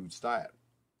animal foods diet.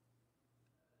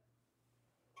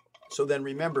 So then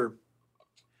remember,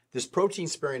 this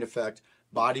protein-sparing effect,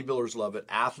 bodybuilders love it,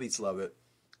 athletes love it,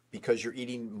 because you're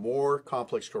eating more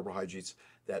complex carbohydrates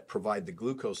that provide the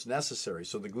glucose necessary.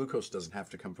 So the glucose doesn't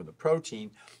have to come from the protein.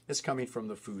 It's coming from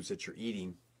the foods that you're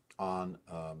eating on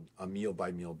a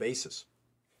meal-by-meal basis.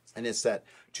 And it's that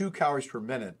 2 calories per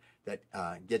minute that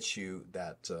gets you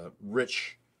that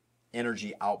rich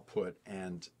energy output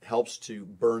and helps to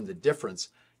burn the difference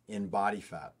in body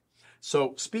fat.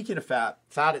 So speaking of fat,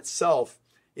 fat itself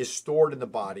is stored in the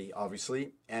body,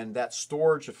 obviously, and that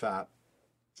storage of fat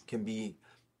can be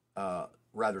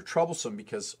rather troublesome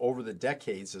because over the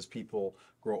decades, as people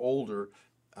grow older,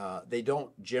 they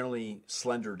don't generally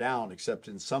slender down, except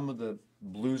in some of the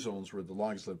blue zones where the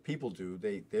longest lived people do.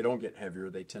 They don't get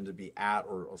heavier. They tend to be at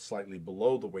or slightly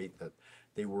below the weight that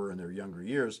they were in their younger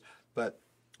years. But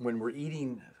when we're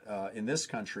eating in this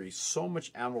country so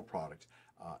much animal product,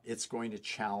 it's going to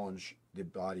challenge the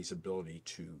body's ability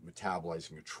to metabolize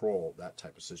and control that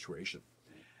type of situation.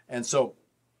 And so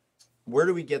where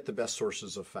do we get the best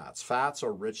sources of fats? Fats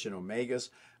are rich in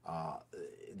omegas.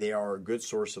 They are a good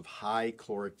source of high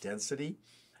caloric density.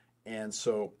 And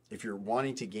so if you're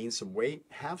wanting to gain some weight,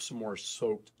 have some more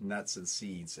soaked nuts and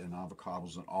seeds and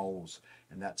avocados and olives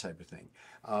and that type of thing.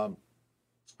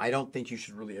 I don't think you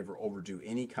should really ever overdo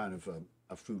any kind of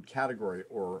a food category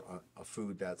or a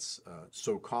food that's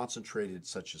so concentrated,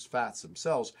 such as fats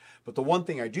themselves. But the one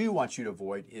thing I do want you to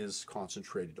avoid is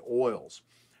concentrated oils,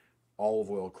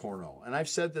 olive oil, corn oil. And I've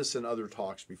said this in other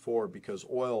talks before, because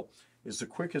oil is the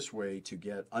quickest way to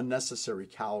get unnecessary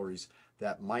calories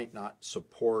that might not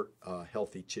support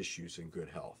healthy tissues and good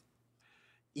health.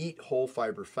 Eat whole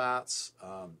fiber fats.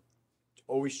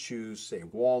 Always choose, say,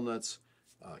 walnuts,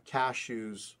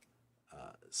 cashews,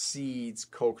 seeds,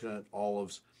 coconut,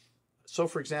 olives. So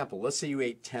for example, let's say you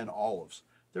ate 10 olives.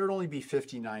 There would only be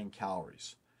 59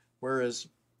 calories. Whereas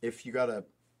if you got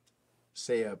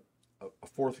say a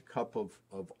fourth cup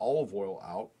of olive oil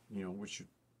out, which you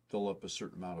fill up a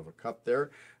certain amount of a cup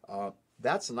there,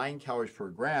 that's 9 calories per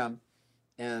gram.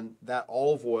 And that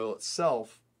olive oil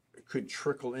itself could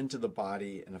trickle into the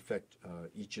body and affect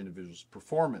each individual's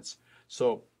performance.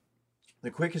 So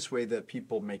the quickest way that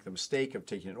people make the mistake of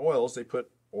taking oils, they put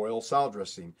oil salad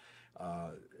dressing.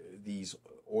 These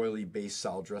oily based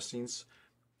salad dressings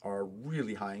are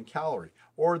really high in calorie.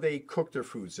 Or they cook their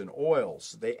foods in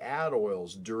oils. They add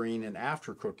oils during and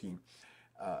after cooking.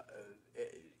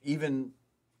 Even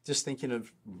just thinking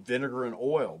of vinegar and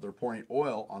oil, they're pouring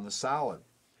oil on the salad.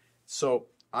 So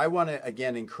I want to,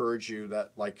 again, encourage you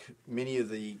that, like many of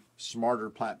the smarter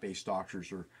plant-based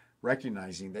doctors are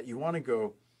recognizing, that you want to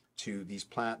go to these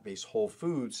plant-based whole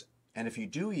foods. And if you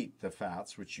do eat the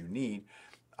fats, which you need,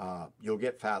 you'll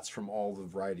get fats from all the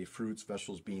variety of fruits,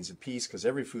 vegetables, beans, and peas, because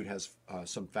every food has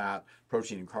some fat,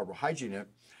 protein, and carbohydrate in it.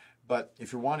 But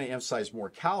if you want to emphasize more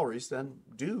calories, then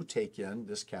do take in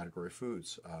this category of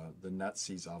foods, the nuts,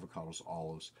 seeds, avocados,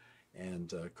 olives,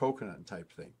 and coconut and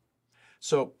type thing.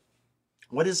 So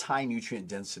what is high nutrient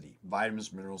density?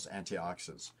 Vitamins, minerals,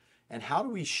 antioxidants. And how do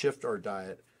we shift our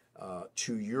diet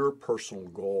to your personal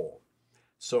goal?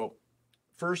 So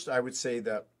first, I would say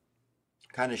that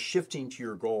kind of shifting to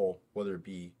your goal, whether it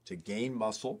be to gain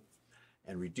muscle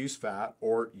and reduce fat,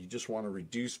 or you just want to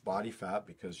reduce body fat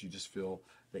because you just feel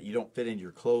that you don't fit into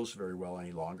your clothes very well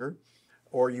any longer,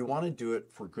 or you want to do it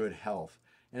for good health.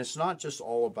 And it's not just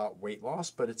all about weight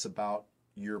loss, but it's about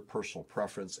your personal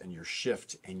preference and your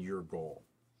shift and your goal.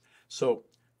 So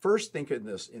first, think in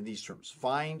these terms.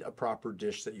 Find a proper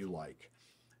dish that you like,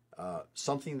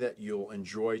 something that you'll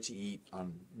enjoy to eat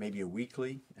on maybe a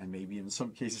weekly and maybe in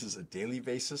some cases a daily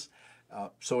basis.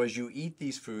 So as you eat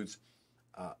these foods,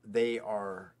 they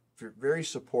are very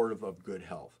supportive of good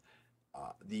health.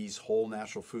 These whole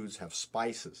natural foods have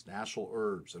spices, natural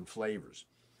herbs, and flavors.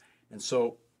 And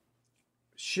so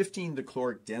shifting the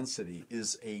caloric density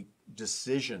is a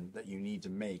decision that you need to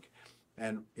make.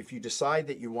 And if you decide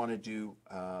that you want to do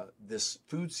this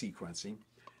food sequencing,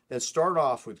 then start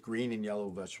off with green and yellow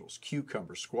vegetables,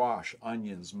 cucumber, squash,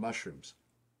 onions, mushrooms.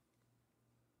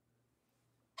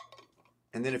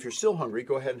 And then if you're still hungry,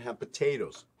 go ahead and have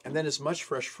potatoes. And then as much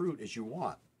fresh fruit as you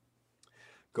want.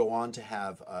 Go on to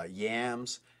have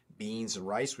yams, beans, and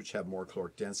rice, which have more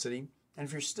caloric density. And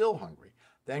if you're still hungry,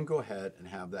 then go ahead and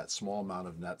have that small amount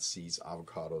of nuts, seeds,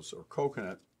 avocados, or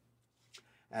coconut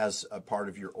as a part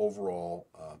of your overall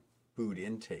food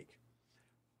intake.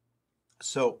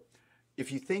 So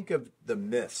if you think of the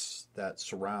myths that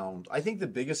surround, I think the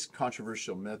biggest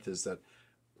controversial myth is that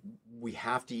we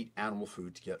have to eat animal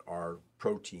food to get our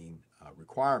protein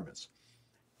requirements.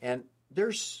 And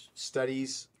there's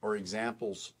studies or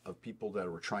examples of people that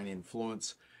were trying to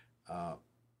influence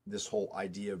this whole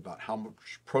idea about how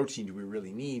much protein do we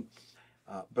really need.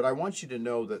 But I want you to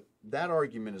know that that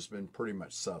argument has been pretty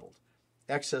much settled.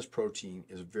 Excess protein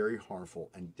is very harmful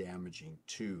and damaging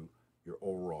to your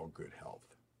overall good health.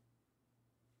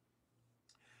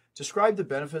 Describe the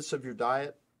benefits of your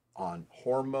diet on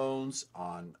hormones,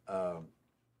 on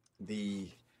the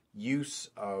use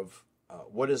of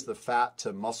what is the fat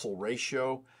to muscle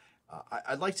ratio.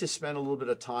 I'd like to spend a little bit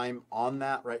of time on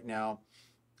that right now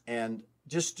and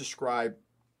just describe,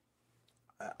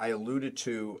 I alluded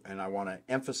to, and I want to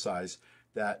emphasize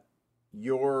that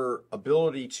your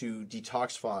ability to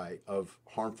detoxify of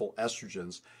harmful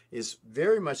estrogens is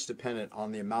very much dependent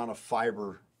on the amount of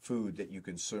fiber food that you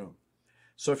consume.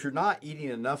 So if you're not eating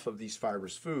enough of these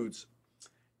fibrous foods,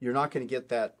 you're not going to get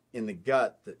that in the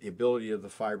gut, the ability of the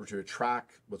fiber to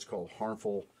attract what's called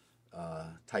harmful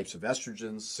types of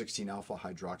estrogens, 16-alpha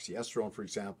hydroxyestrone, for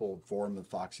example,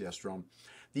 4-methoxyestrone.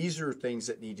 These are things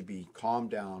that need to be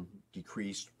calmed down,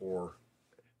 decreased, or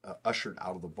ushered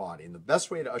out of the body. And the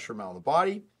best way to usher them out of the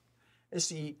body is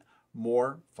to eat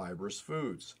more fibrous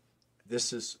foods.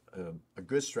 This is a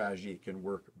good strategy. It can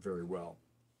work very well.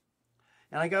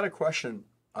 And I got a question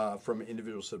from an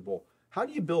individual who said, well, how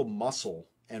do you build muscle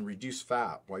and reduce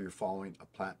fat while you're following a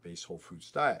plant-based whole foods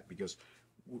diet? Because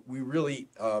we really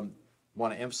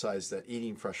want to emphasize that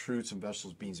eating fresh fruits and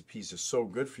vegetables, beans, and peas is so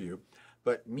good for you.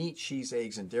 But meat, cheese,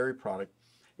 eggs, and dairy product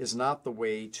is not the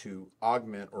way to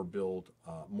augment or build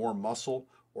more muscle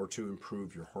or to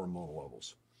improve your hormonal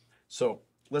levels.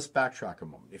 Let's backtrack a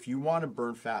moment. If you want to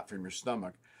burn fat from your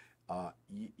stomach,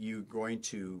 you're going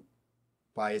to,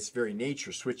 by its very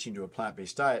nature, switching to a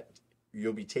plant-based diet,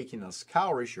 you'll be taking less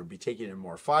calories, you'll be taking in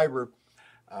more fiber,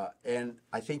 and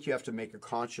I think you have to make a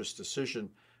conscious decision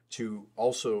to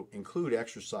also include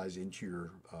exercise into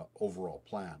your overall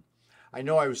plan. I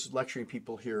know I was lecturing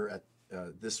people here at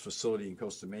this facility in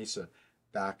Costa Mesa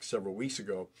back several weeks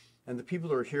ago, and the people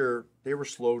that are here, they were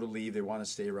slow to leave. They want to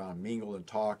stay around and mingle and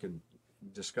talk and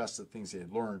discuss the things they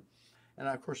had learned. And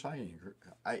of course, I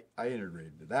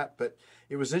integrated that. But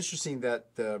it was interesting that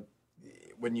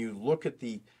when you look at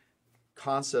the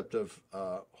concept of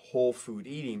whole food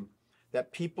eating,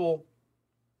 that people,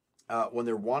 when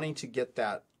they're wanting to get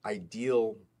that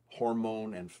ideal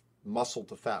hormone and muscle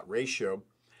to fat ratio,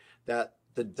 that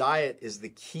the diet is the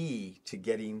key to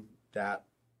getting that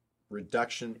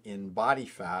reduction in body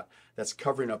fat that's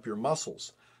covering up your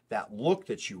muscles, that look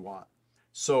that you want.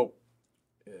 So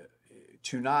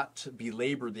to not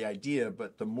belabor the idea,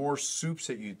 but the more soups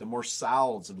that you eat, the more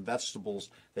salads and vegetables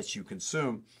that you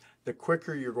consume, the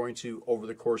quicker you're going to, over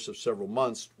the course of several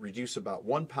months, reduce about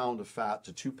 1 pound of fat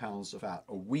to 2 pounds of fat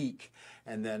a week.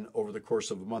 And then over the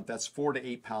course of a month, that's 4 to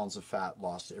 8 pounds of fat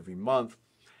lost every month.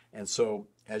 And so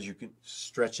as you can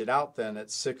stretch it out, then at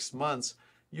 6 months,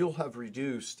 you'll have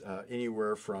reduced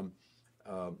anywhere from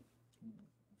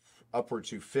upward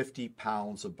to 50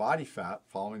 pounds of body fat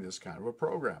following this kind of a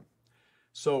program.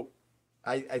 So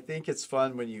I think it's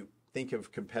fun when you think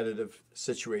of competitive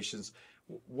situations.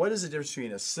 What is the difference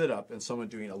between a sit-up and someone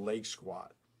doing a leg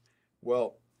squat?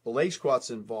 Well, the leg squat's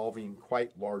involving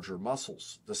quite larger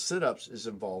muscles. The sit-ups is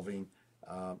involving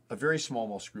a very small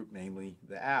muscle group, namely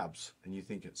the abs. And you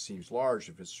think it seems large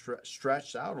if it's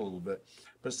stretched out a little bit,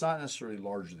 but it's not necessarily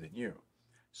larger than you.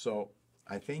 So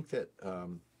I think that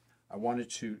I wanted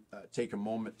to take a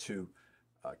moment to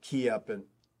key up and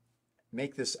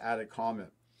make this added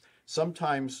comment.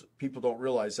 Sometimes people don't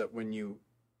realize that when you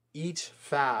eat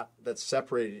fat that's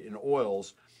separated in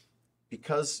oils,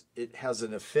 because it has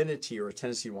an affinity or a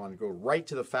tendency to want to go right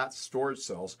to the fat storage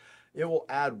cells, it will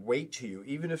add weight to you,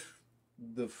 even if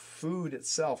the food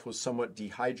itself was somewhat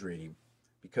dehydrating,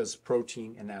 because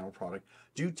protein and animal product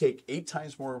do take 8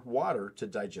 times more water to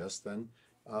digest than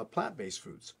plant-based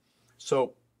foods.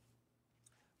 So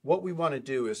what we want to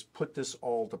do is put this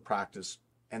all to practice,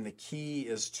 and the key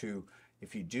is to,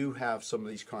 if you do have some of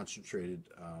these concentrated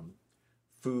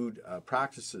food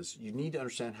practices, you need to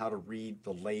understand how to read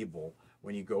the label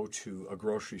when you go to a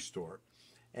grocery store.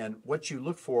 And what you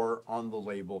look for on the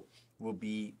label will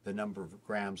be the number of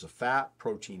grams of fat,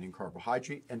 protein, and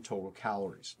carbohydrate, and total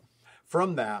calories.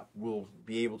 From that, we'll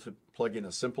be able to plug in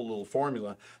a simple little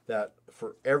formula that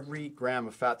for every gram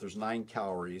of fat, there's 9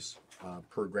 calories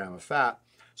per gram of fat.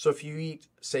 So if you eat,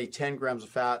 say, 10 grams of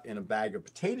fat in a bag of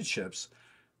potato chips,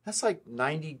 that's like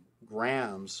 90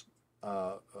 grams,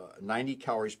 90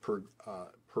 calories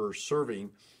per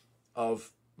serving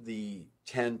of the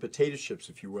 10 potato chips,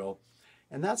 if you will.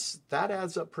 And that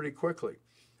adds up pretty quickly.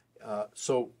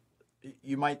 So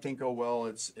you might think, oh, well,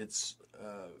 it's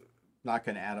not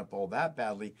going to add up all that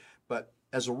badly. But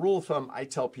as a rule of thumb, I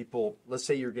tell people, let's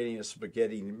say you're getting a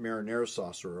spaghetti marinara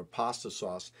sauce or a pasta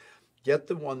sauce, get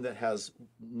the one that has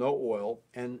no oil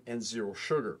and zero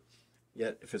sugar.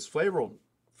 Yet if it's flavorful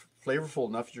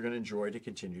enough, you're going to enjoy to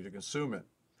continue to consume it.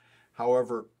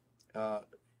 However,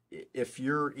 if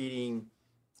you're eating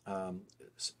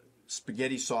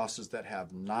spaghetti sauces that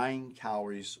have 9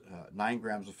 calories, 9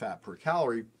 grams of fat per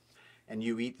calorie, and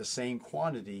you eat the same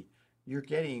quantity, you're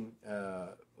getting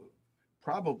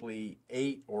probably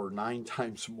 8 or 9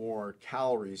 times more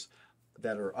calories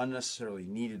that are unnecessarily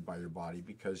needed by your body,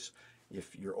 because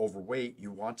if you're overweight,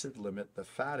 you want to limit the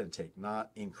fat intake,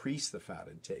 not increase the fat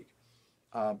intake.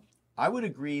 I would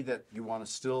agree that you want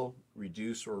to still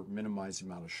reduce or minimize the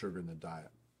amount of sugar in the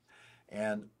diet.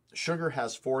 And sugar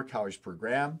has 4 calories per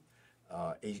gram.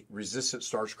 A resistant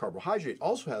starch carbohydrate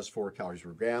also has 4 calories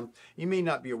per gram. You may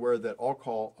not be aware that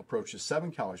alcohol approaches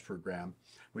 7 calories per gram,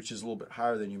 which is a little bit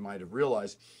higher than you might have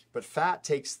realized. But fat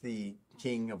takes the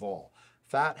king of all.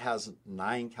 Fat has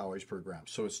 9 calories per gram,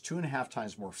 so it's 2.5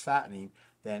 times more fattening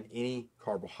than any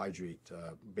carbohydrate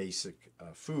basic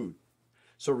food.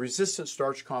 So resistant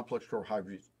starch complex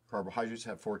carbohydrates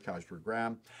have 4 calories per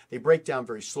gram. They break down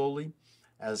very slowly,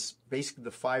 as basically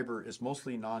the fiber is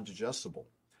mostly non-digestible.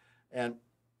 And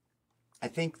I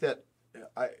think that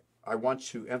I want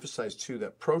to emphasize too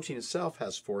that protein itself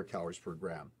has 4 calories per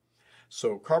gram.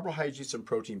 So carbohydrates and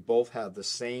protein both have the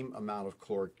same amount of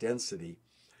caloric density.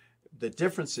 The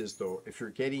difference is, though, if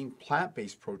you're getting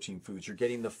plant-based protein foods, you're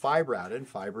getting the fiber added, and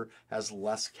fiber has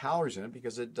less calories in it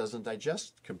because it doesn't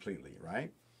digest completely,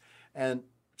 right? And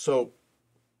so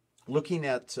looking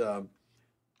at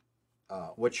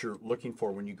what you're looking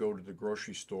for when you go to the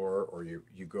grocery store, or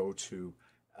you go to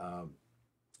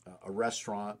a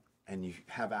restaurant and you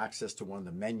have access to one of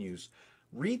the menus,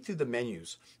 read through the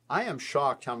menus. I am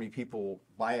shocked how many people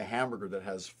buy a hamburger that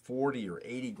has 40 or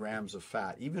 80 grams of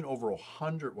fat, even over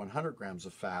 100 grams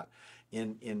of fat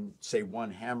in say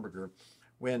one hamburger,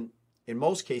 when in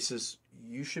most cases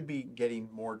you should be getting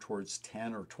more towards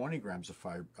 10 or 20 grams of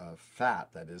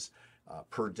fat, that is,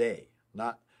 per day,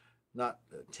 not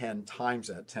 10 times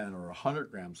that, 10 or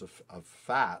 100 grams of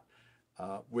fat,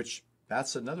 which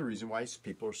that's another reason why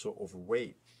people are so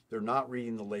overweight. They're not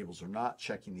reading the labels. They're not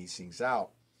checking these things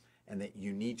out, and that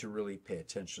you need to really pay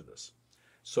attention to this.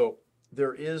 So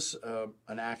there is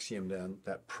an axiom then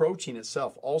that protein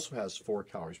itself also has 4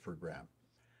 calories per gram.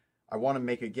 I want to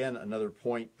make again another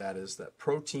point, that is that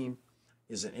protein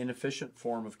is an inefficient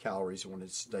form of calories. When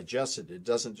it's digested, it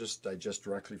doesn't just digest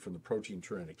directly from the protein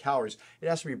turn into calories. It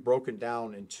has to be broken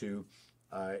down into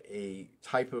a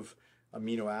type of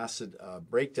amino acid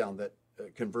breakdown that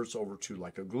converts over to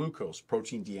like a glucose,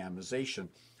 protein deaminization.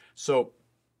 So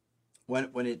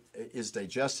when it is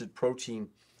digested, protein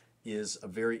is a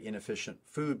very inefficient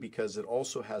food because it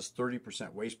also has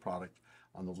 30% waste product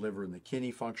on the liver and the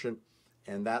kidney function.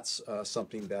 And that's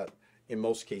something that in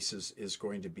most cases is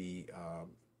going to be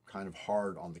kind of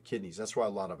hard on the kidneys. That's why a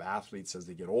lot of athletes, as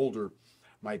they get older,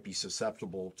 might be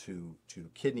susceptible to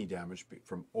kidney damage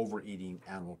from overeating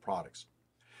animal products.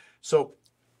 So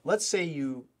let's say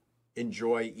you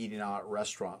enjoy eating out at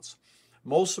restaurants.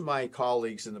 Most of my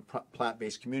colleagues in the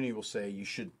plant-based community will say you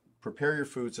should prepare your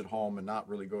foods at home and not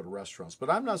really go to restaurants. But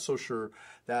I'm not so sure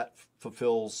that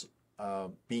fulfills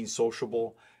being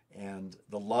sociable and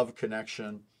the love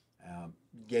connection,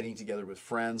 getting together with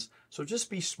friends. So just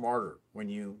be smarter when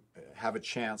you have a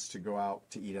chance to go out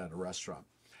to eat at a restaurant.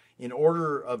 In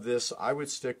order of this, I would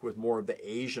stick with more of the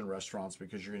Asian restaurants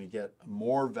because you're going to get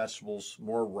more vegetables,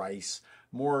 more rice,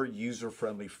 more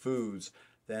user-friendly foods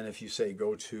than if you say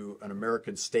go to an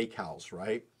American steakhouse,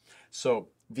 right? So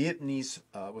Vietnamese,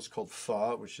 what's called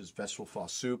pho, which is vegetable pho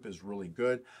soup, is really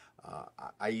good.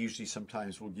 I usually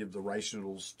sometimes will give the rice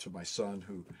noodles to my son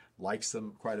who likes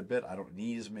them quite a bit. I don't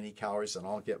need as many calories, and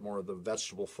I'll get more of the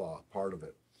vegetable pho part of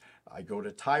it. I go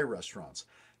to Thai restaurants.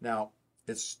 Now,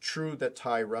 it's true that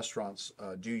Thai restaurants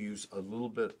do use a little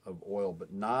bit of oil,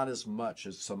 but not as much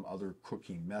as some other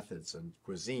cooking methods and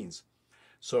cuisines.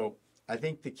 So I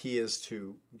think the key is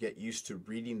to get used to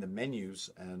reading the menus,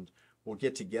 and we'll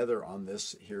get together on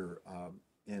this here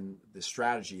in the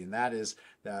strategy. And that is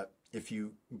that if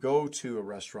you go to a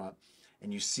restaurant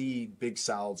and you see big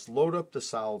salads, load up the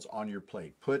salads on your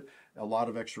plate. Put a lot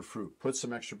of extra fruit, put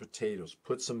some extra potatoes,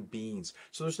 put some beans.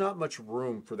 So there's not much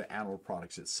room for the animal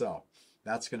products itself.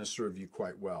 That's going to serve you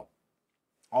quite well.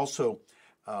 Also,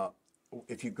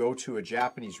 if you go to a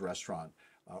Japanese restaurant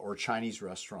or a Chinese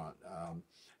restaurant,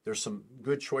 There's some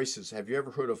good choices. Have you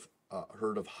ever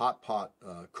heard of hot pot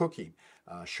cooking,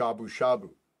 shabu shabu?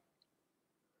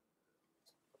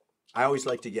 I always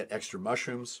like to get extra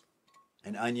mushrooms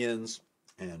and onions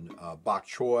and bok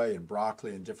choy and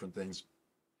broccoli and different things.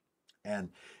 And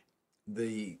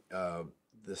the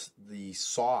the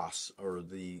sauce or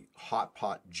the hot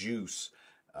pot juice,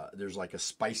 there's like a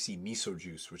spicy miso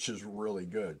juice, which is really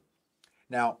good.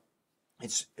 Now,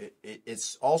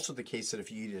 it's also the case that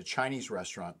if you eat at a Chinese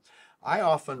restaurant, I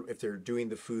often, if they're doing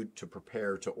the food to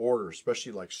prepare to order,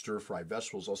 especially like stir-fried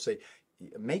vegetables, I'll say,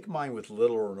 make mine with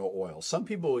little or no oil. Some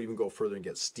people will even go further and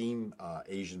get steamed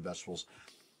Asian vegetables.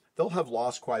 They'll have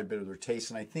lost quite a bit of their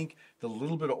taste, and I think the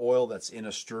little bit of oil that's in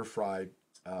a stir-fried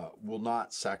will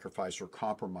not sacrifice or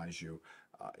compromise you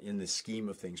in the scheme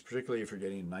of things, particularly if you're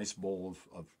getting a nice bowl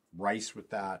of rice with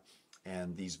that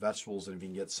and these vegetables, and if you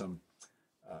can get some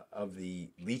of the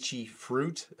lychee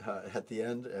fruit at the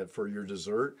end for your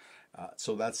dessert.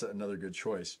 So that's another good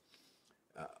choice.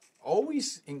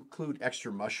 Always include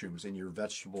extra mushrooms in your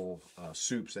vegetable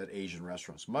soups at Asian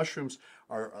restaurants. Mushrooms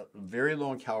are very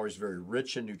low in calories, very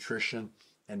rich in nutrition,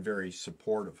 and very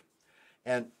supportive.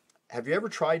 And have you ever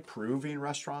tried Peruvian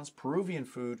restaurants? Peruvian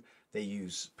food, they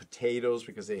use potatoes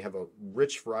because they have a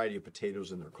rich variety of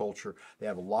potatoes in their culture. They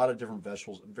have a lot of different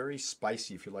vegetables, very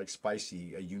spicy if you like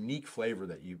spicy, a unique flavor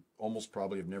that you almost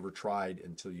probably have never tried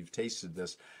until you've tasted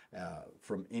this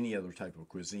from any other type of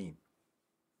cuisine.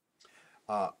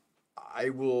 I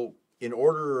will, in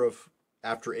order of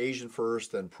after Asian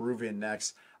first, then Peruvian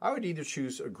next, I would either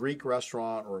choose a Greek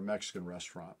restaurant or a Mexican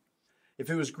restaurant. If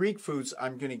it was Greek foods,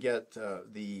 I'm going to get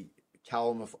the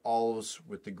Kalamata olives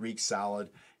with the Greek salad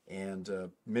and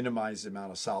minimize the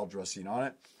amount of salad dressing on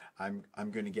it.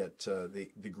 I'm going to get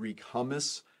the Greek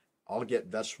hummus. I'll get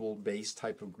vegetable-based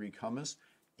type of Greek hummus,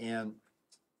 and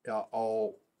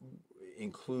I'll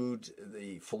include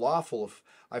the falafel.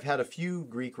 I've had a few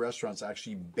Greek restaurants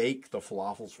actually bake the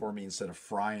falafels for me instead of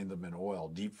frying them in oil,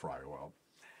 deep fry oil.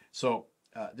 So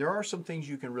there are some things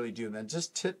you can really do. And then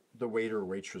just tip the waiter or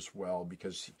waitress well,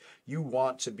 because you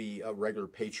want to be a regular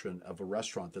patron of a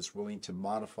restaurant that's willing to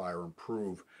modify or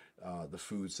improve the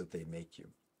foods that they make you.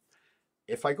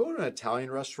 If I go to an Italian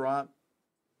restaurant,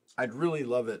 I'd really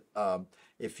love it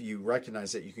if you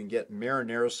recognize that you can get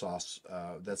marinara sauce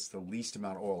that's the least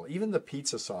amount of oil. Even the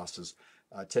pizza sauces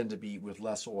tend to be with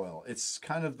less oil. It's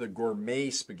kind of the gourmet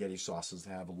spaghetti sauces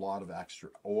that have a lot of extra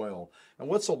oil. And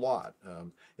what's a lot?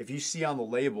 If you see on the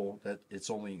label that it's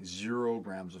only 0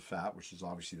 grams of fat, which is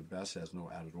obviously the best, has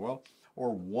no added oil,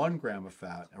 or 1 gram of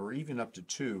fat, or even up to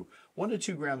 2, 1 to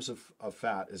 2 grams of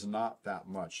fat is not that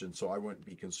much, and so I wouldn't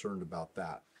be concerned about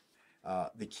that.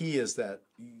 The key is that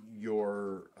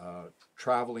your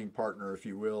traveling partner, if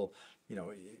you will,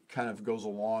 it kind of goes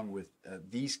along with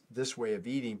this way of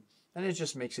eating, and it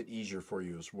just makes it easier for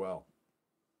you as well.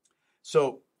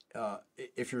 So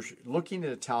if you're looking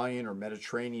at Italian or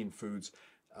Mediterranean foods,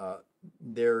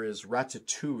 there is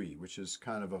ratatouille, which is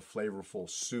kind of a flavorful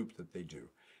soup that they do.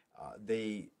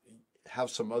 They have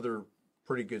some other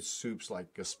pretty good soups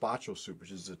like gazpacho soup,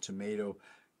 which is a tomato,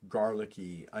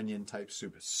 garlicky, onion type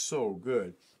soup. It's so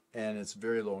good, and it's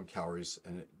very low in calories,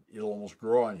 and it'll almost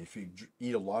grow on you. If you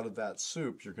eat a lot of that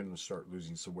soup, you're going to start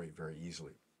losing some weight very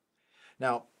easily.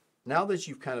 Now that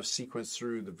you've kind of sequenced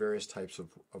through the various types of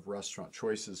restaurant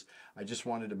choices, I just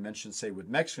wanted to mention, say, with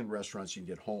Mexican restaurants, you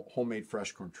can get homemade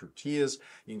fresh corn tortillas.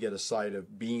 You can get a side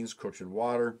of beans cooked in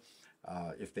water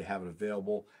if they have it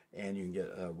available. And you can get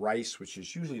rice, which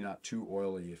is usually not too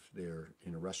oily if they're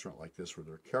in a restaurant like this where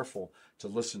they're careful to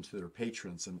listen to their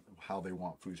patrons and how they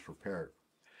want foods prepared.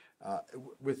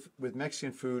 With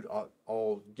Mexican food,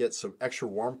 I'll get some extra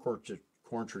warm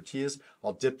corn tortillas.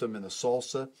 I'll dip them in the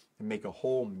salsa and make a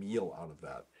whole meal out of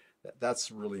that. That's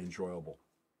really enjoyable.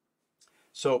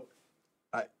 So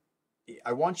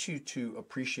I want you to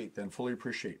appreciate, then fully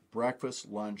appreciate breakfast,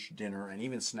 lunch, dinner, and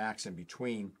even snacks in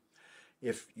between.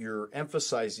 If you're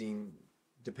emphasizing,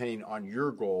 depending on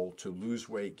your goal, to lose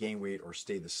weight, gain weight, or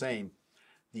stay the same,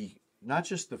 not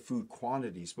just the food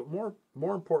quantities, but more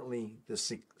importantly,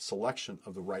 the selection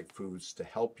of the right foods to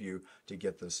help you to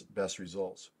get the best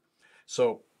results.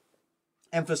 So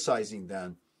emphasizing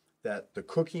then that the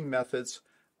cooking methods,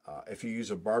 if you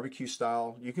use a barbecue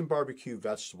style, you can barbecue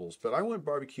vegetables, but I want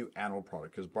barbecue animal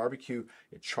product because barbecue,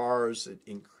 it chars, it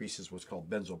increases what's called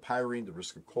benzopyrene, the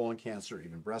risk of colon cancer,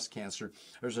 even breast cancer.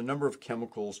 There's a number of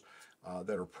chemicals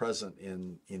that are present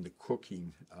in the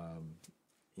cooking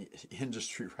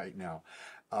industry right now.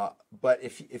 But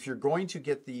if you're going to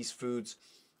get these foods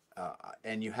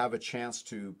and you have a chance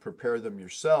to prepare them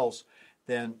yourselves,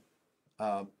 then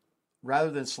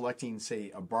rather than selecting,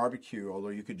 say, a barbecue, although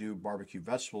you could do barbecue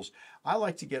vegetables, I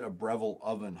like to get a Breville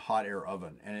oven, hot air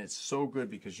oven. And it's so good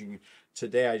because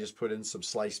today I just put in some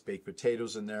sliced baked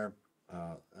potatoes in there.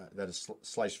 That is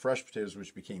sliced fresh potatoes,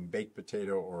 which became baked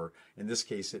potato, or in this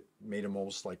case, it made them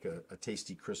almost like a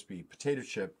tasty, crispy potato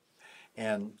chip.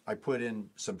 And I put in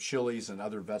some chilies and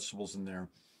other vegetables in there,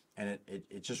 and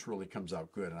it just really comes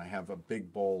out good. And I have a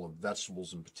big bowl of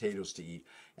vegetables and potatoes to eat.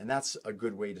 And that's a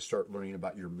good way to start learning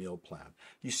about your meal plan.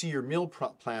 You see, your meal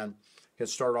plan can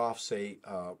start off, say,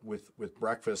 with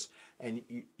breakfast, and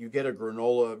you get a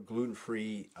granola,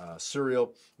 gluten-free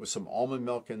cereal with some almond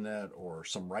milk in that or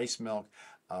some rice milk.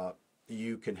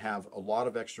 You can have a lot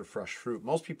of extra fresh fruit.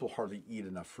 Most people hardly eat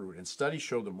enough fruit, and studies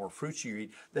show the more fruits you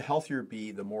eat, the healthier you'll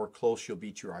be, the more close you'll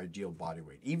be to your ideal body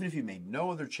weight. Even if you made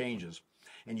no other changes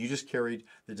and you just carried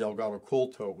the Delgado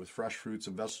cold tote with fresh fruits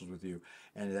and vegetables with you,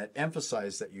 and that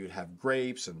emphasized that you'd have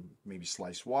grapes and maybe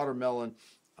sliced watermelon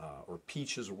or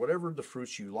peaches or whatever the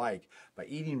fruits you like, by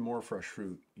eating more fresh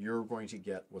fruit, you're going to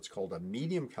get what's called a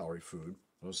medium calorie food.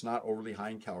 It's not overly high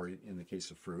in calorie in the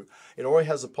case of fruit. It already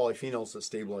has the polyphenols that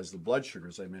stabilize the blood sugar,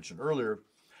 as I mentioned earlier.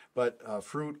 But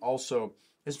fruit also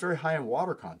is very high in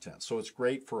water content. So it's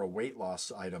great for a weight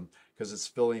loss item because it's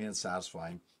filling and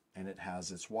satisfying, and it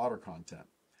has its water content.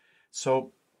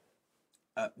 So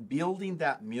building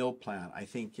that meal plan, I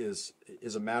think, is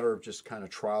a matter of just kind of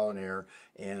trial and error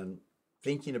and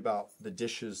thinking about the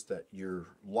dishes that you're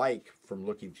like from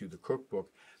looking through the cookbook.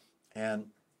 And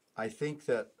I think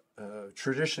that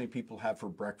traditionally people have for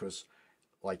breakfast,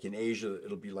 like in Asia,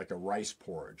 it'll be like a rice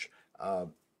porridge.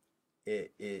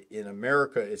 In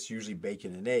America, it's usually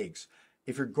bacon and eggs.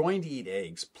 If you're going to eat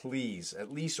eggs, please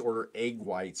at least order egg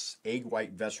white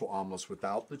vegetable omelets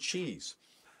without the cheese.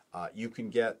 You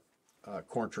can get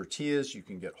corn tortillas, you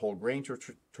can get whole grain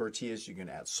tortillas, you can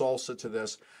add salsa to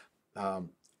this.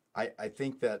 I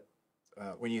think that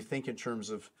when you think in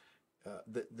terms of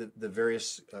the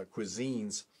various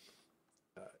cuisines,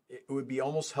 it would be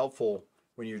almost helpful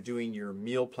when you're doing your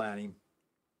meal planning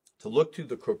to look through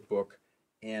the cookbook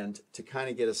and to kind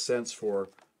of get a sense for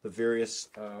the various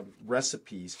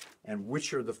recipes and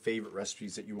which are the favorite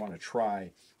recipes that you want to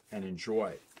try and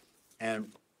enjoy.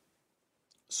 And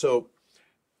so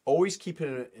always keep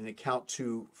in account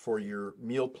too for your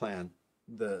meal plan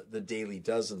the daily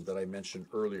dozen that I mentioned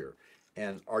earlier.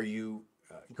 And are you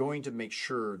going to make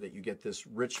sure that you get this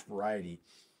rich variety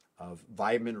of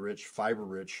vitamin-rich,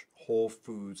 fiber-rich, whole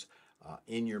foods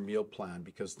in your meal plan?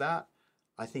 Because that,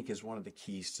 I think, is one of the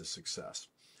keys to success.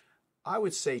 I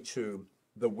would say, too,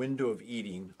 the window of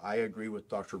eating, I agree with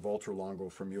Dr. Walter Longo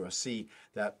from USC,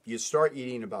 that you start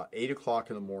eating about 8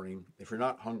 o'clock in the morning. If you're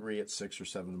not hungry at 6 or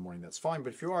 7 in the morning, that's fine.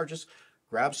 But if you are, just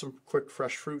grab some quick,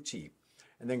 fresh fruit to eat.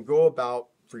 And then go about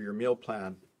for your meal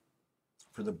plan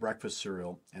for the breakfast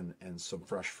cereal and some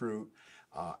fresh fruit.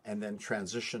 And then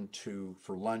transition to,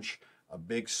 for lunch, a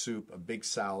big soup, a big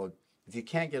salad. If you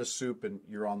can't get a soup and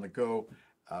you're on the go,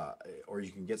 or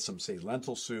you can get some, say,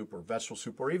 lentil soup or vegetable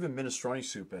soup or even minestrone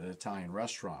soup at an Italian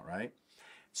restaurant, right?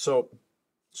 So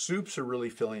soups are really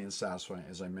filling and satisfying,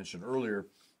 as I mentioned earlier,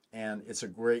 and it's a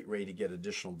great way to get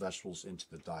additional vegetables into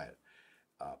the diet.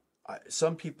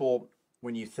 Some people,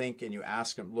 when you think and you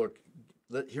ask them, look,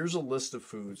 here's a list of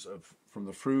foods from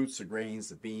the fruits, the grains,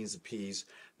 the beans, the peas,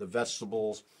 the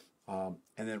vegetables, and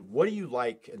then what do you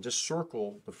like, and just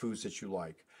circle the foods that you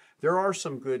like. There are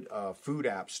some good food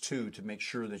apps too to make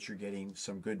sure that you're getting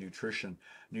some good nutrition.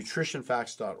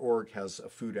 Nutritionfacts.org has a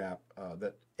food app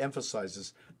that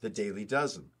emphasizes the Daily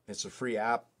Dozen. It's a free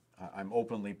app. I'm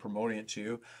openly promoting it to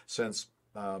you since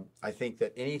I think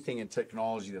that anything in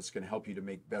technology that's going to help you to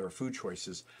make better food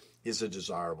choices is a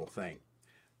desirable thing.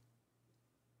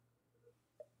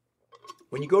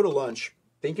 When you go to lunch,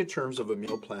 think in terms of a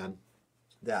meal plan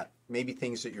that maybe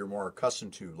things that you're more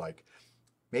accustomed to, like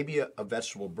maybe a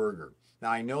vegetable burger.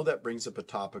 Now, I know that brings up a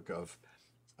topic of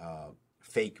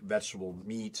fake vegetable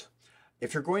meat.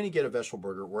 If you're going to get a vegetable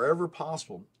burger, wherever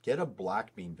possible, get a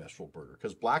black bean vegetable burger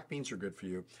because black beans are good for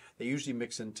you. They usually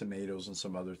mix in tomatoes and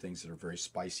some other things that are very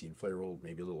spicy and flavorful,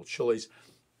 maybe a little chilies,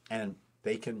 and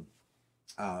they can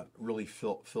really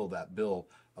fill that bill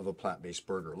of a plant-based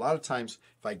burger. A lot of times,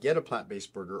 if I get a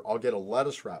plant-based burger, I'll get a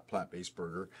lettuce-wrapped plant-based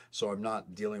burger, so I'm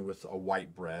not dealing with a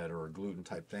white bread or a gluten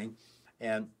type thing.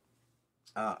 And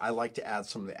I like to add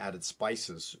some of the added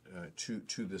spices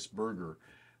to this burger.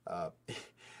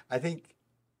 I think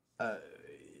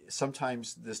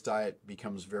sometimes this diet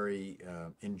becomes very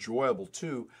enjoyable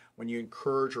too when you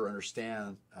encourage or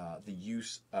understand the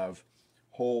use of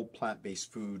whole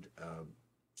plant-based food,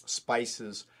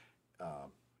 spices,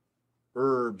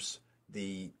 herbs,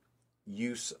 the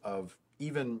use of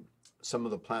even some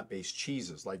of the plant-based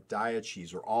cheeses like Daiya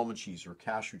cheese or almond cheese or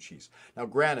cashew cheese. Now,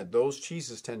 granted, those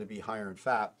cheeses tend to be higher in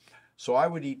fat, so I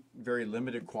would eat very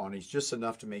limited quantities, just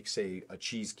enough to make, say, a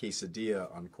cheese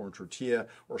quesadilla on corn tortilla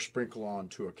or sprinkle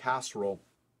onto a casserole.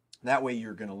 That way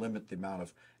you're going to limit the amount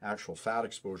of actual fat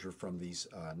exposure from these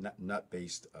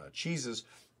nut-based cheeses.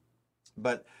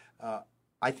 But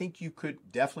I think you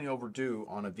could definitely overdo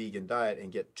on a vegan diet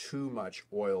and get too much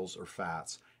oils or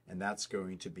fats, and that's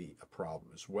going to be a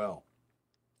problem as well.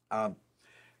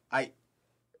 I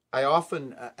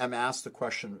often am asked the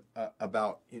question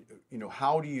about,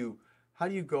 how do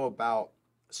you go about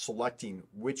selecting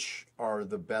which are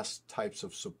the best types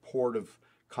of supportive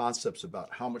concepts about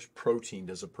how much protein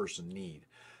does a person need.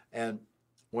 And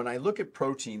when I look at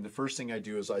protein, the first thing I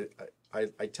do is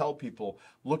I tell people,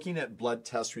 looking at blood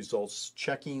test results,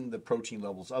 checking the protein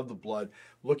levels of the blood,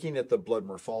 looking at the blood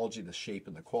morphology, the shape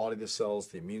and the quality of the cells,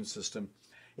 the immune system,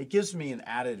 it gives me an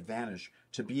added advantage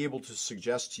to be able to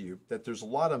suggest to you that there's a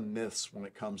lot of myths when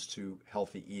it comes to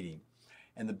healthy eating.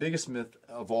 And the biggest myth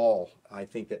of all, I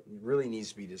think, that really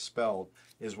needs to be dispelled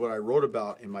is what I wrote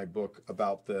about in my book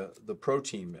about the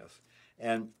protein myth.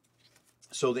 And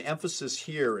so the emphasis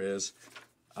here is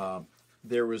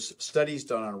there was studies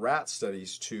done on rat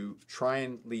studies to try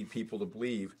and lead people to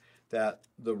believe that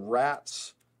the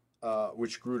rats,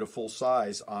 which grew to full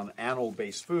size on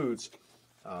animal-based foods,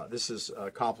 this is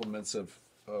compliments of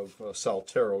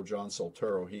Saltero, John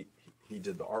Saltero. He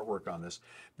did the artwork on this.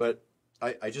 But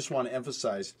I just want to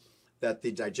emphasize that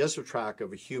the digestive tract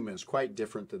of a human is quite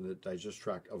different than the digestive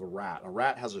tract of a rat. A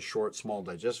rat has a short, small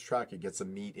digestive tract. It gets the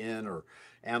meat in or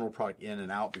animal product in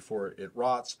and out before it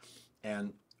rots.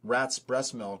 And rat's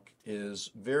breast milk is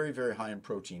very, very high in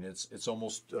protein. It's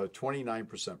almost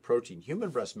 29% protein. Human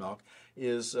breast milk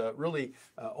is really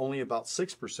only about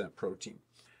 6% protein.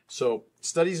 So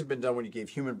studies have been done when you gave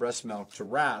human breast milk to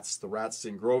rats. The rats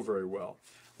didn't grow very well.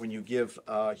 When you give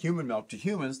human milk to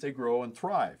humans, they grow and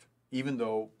thrive, even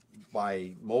though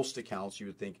by most accounts you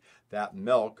would think that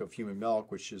milk of human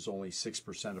milk, which is only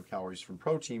 6% of calories from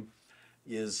protein,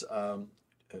 is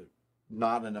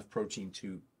not enough protein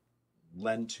to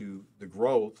lend to the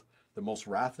growth. The most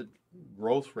rapid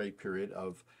growth rate period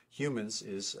of humans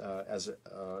is as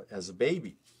a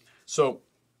baby. So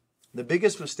the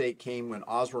biggest mistake came when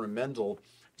Osborn and Mendel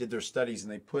did their studies,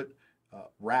 and they put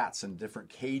rats in different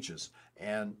cages.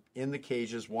 And in the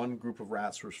cages, one group of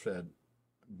rats was fed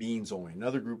beans only,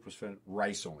 another group was fed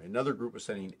rice only, another group was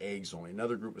fed eggs only,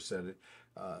 another group was fed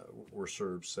were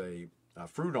served, say,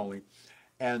 fruit only.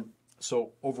 And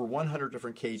so over 100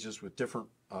 different cages with different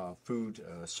food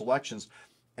selections.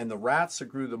 And the rats that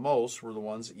grew the most were the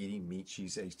ones eating meat,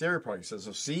 cheese, eggs, dairy products.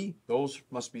 So see, those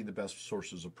must be the best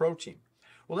sources of protein.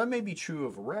 Well, that may be true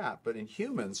of a rat, but in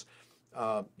humans,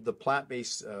 the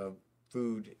plant-based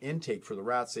food intake for the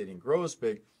rats, they didn't grow as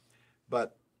big.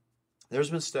 But there's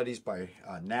been studies by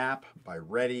Knapp, by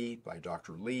Reddy, by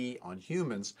Dr. Lee on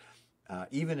humans,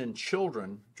 even in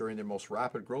children during their most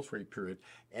rapid growth rate period,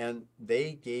 and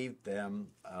they gave them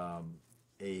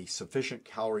a sufficient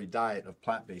calorie diet of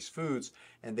plant-based foods,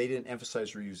 and they didn't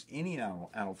emphasize or use any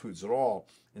animal foods at all.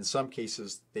 In some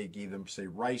cases, they gave them, say,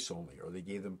 rice only, or they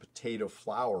gave them potato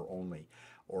flour only,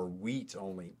 or wheat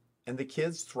only. And the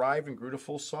kids thrived and grew to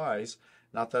full size.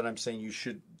 Not that I'm saying you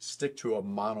should stick to a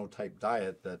monotype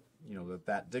diet that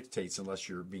that dictates, unless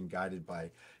you're being guided by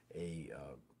a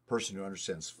person who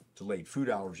understands delayed food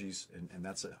allergies, and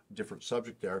that's a different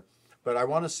subject there. But I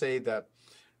want to say that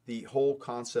the whole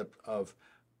concept of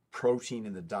protein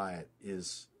in the diet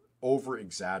is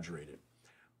over-exaggerated.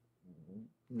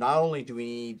 Not only do we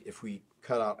need, if we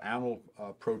cut out animal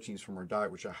proteins from our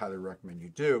diet, which I highly recommend you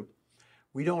do,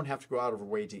 we don't have to go out of our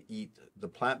way to eat the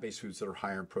plant-based foods that are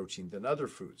higher in protein than other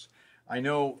foods. I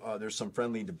know there's some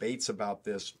friendly debates about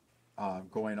this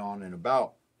going on and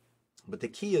about, but the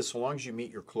key is, so long as you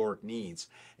meet your caloric needs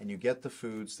and you get the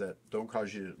foods that don't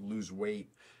cause you to lose weight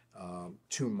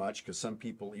too much, because some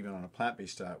people, even on a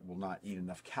plant-based diet, will not eat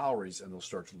enough calories and they'll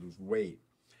start to lose weight.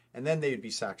 And then they would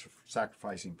be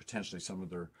sacrificing potentially some of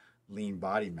their lean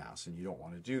body mass, and you don't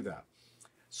want to do that.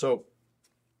 So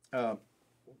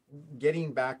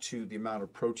getting back to the amount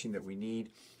of protein that we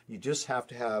need, you just have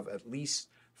to have at least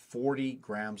 40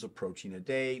 grams of protein a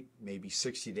day, maybe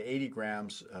 60 to 80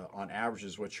 grams on average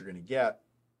is what you're going to get,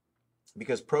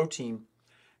 because protein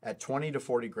at 20 to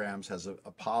 40 grams has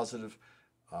a positive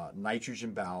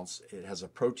nitrogen balance. It has a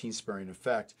protein sparing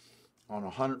effect on a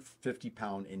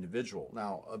 150-pound individual.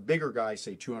 Now, a bigger guy,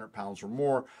 say 200 pounds or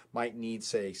more, might need,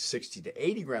 say, 60 to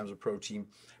 80 grams of protein,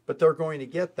 but they're going to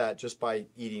get that just by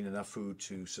eating enough food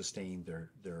to sustain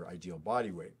their ideal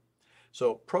body weight.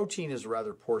 So protein is a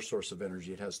rather poor source of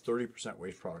energy. It has 30%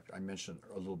 waste product, I mentioned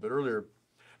a little bit earlier.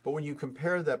 But when you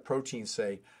compare that protein,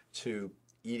 say, to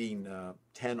eating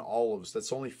 10 olives,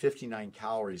 that's only 59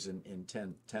 calories in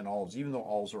 10 olives, even though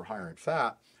olives are higher in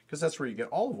fat, because that's where you get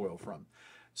olive oil from.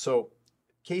 So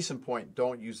case in point,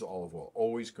 don't use the olive oil.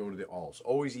 Always go to the olives.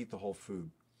 Always eat the whole food.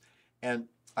 And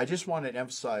I just want to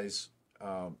emphasize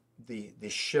the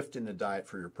shift in the diet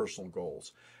for your personal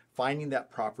goals. Finding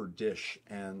that proper dish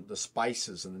and the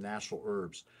spices and the natural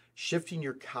herbs. Shifting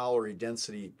your calorie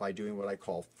density by doing what I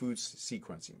call food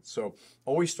sequencing. So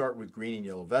always start with green and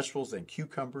yellow vegetables, then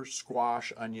cucumbers,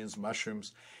 squash, onions,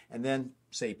 mushrooms, and then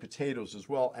say potatoes as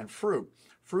well, and fruit.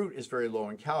 Fruit is very low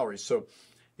in calories. So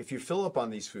if you fill up on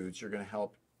these foods, you're going to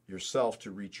help yourself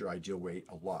to reach your ideal weight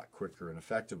a lot quicker and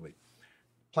effectively.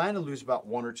 Plan to lose about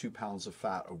 1 or 2 pounds of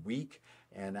fat a week,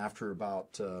 and after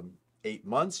about 8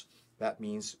 months, that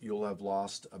means you'll have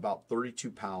lost about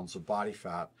 32 pounds of body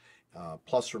fat,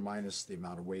 plus or minus the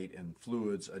amount of weight and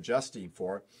fluids adjusting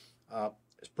for,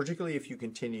 particularly if you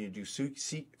continue to do food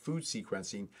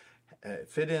sequencing,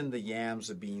 fit in the yams,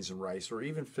 the beans, and rice, or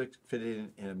even fit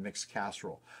it in a mixed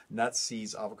casserole. Nuts,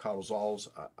 seeds, avocados, olives,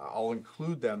 I'll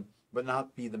include them, but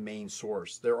not be the main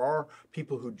source. There are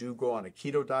people who do go on a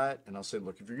keto diet, and I'll say,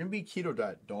 look, if you're going to be keto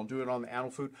diet, don't do it on the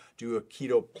animal food, do a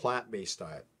keto plant-based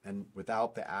diet, and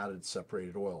without the added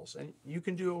separated oils. And you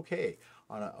can do okay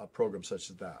on a program such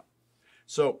as that.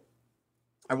 So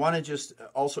I want to just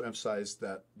also emphasize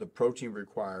that the protein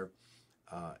required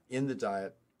in the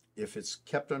diet, if it's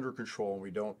kept under control and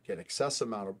we don't get excessive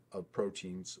amount of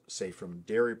proteins, say from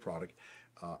dairy product,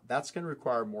 that's going to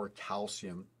require more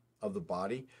calcium of the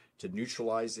body to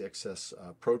neutralize the excess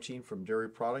protein from dairy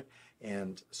product.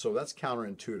 And so that's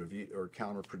counterintuitive or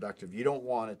counterproductive. You don't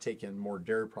want to take in more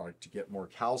dairy product to get more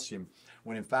calcium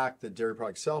when in fact the dairy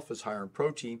product itself is higher in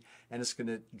protein and it's going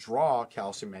to draw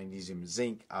calcium, magnesium, and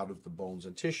zinc out of the bones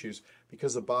and tissues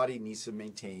because the body needs to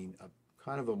maintain a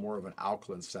kind of a more of an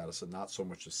alkaline status and not so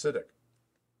much acidic.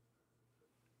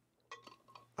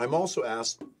 I'm also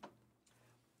asked,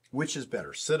 which is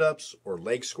better, sit-ups or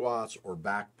leg squats or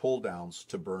back pull-downs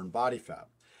to burn body fat?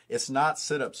 It's not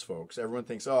sit-ups, folks. Everyone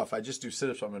thinks, oh, if I just do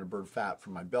sit-ups, I'm going to burn fat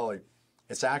from my belly.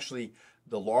 It's actually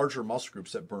the larger muscle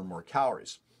groups that burn more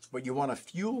calories. But you want to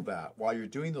fuel that while you're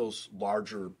doing those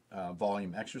larger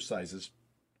volume exercises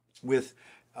with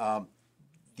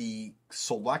the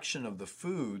selection of the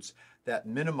foods that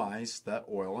minimize that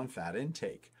oil and fat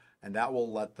intake. And that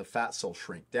will let the fat cells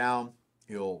shrink down.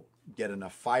 You'll get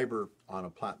enough fiber on a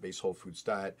plant-based whole foods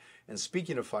diet. And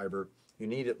speaking of fiber, you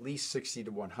need at least 60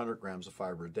 to 100 grams of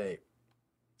fiber a day.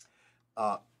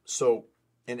 So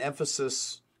an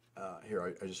emphasis,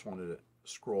 here, I just wanted to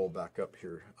scroll back up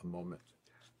here a moment.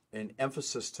 An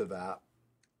emphasis to that,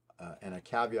 and a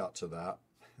caveat to that,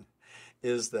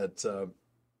 is that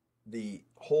the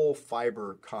whole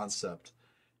fiber concept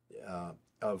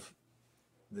of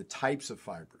the types of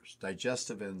fibers,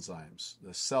 digestive enzymes,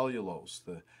 the cellulose,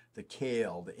 the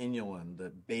kale, the inulin,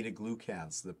 the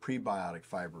beta-glucans, the prebiotic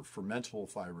fiber, fermentable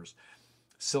fibers,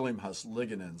 psyllium husk,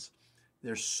 lignans.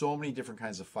 There's so many different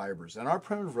kinds of fibers. And our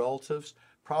primitive relatives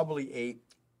probably ate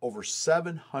over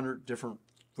 700 different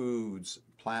foods,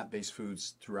 plant-based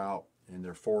foods throughout in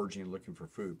their foraging and looking for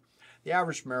food. The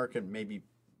average American maybe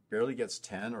barely gets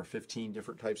 10 or 15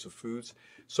 different types of foods.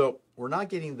 So we're not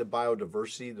getting the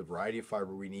biodiversity, the variety of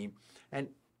fiber we need. And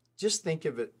just think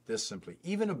of it this simply.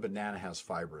 Even a banana has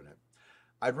fiber in it.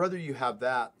 I'd rather you have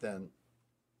that than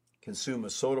consume a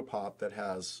soda pop that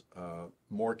has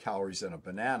more calories than a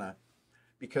banana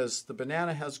because the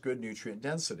banana has good nutrient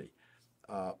density.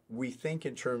 We think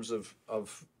in terms of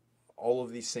all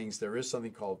of these things. There is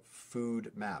something called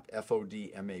food map,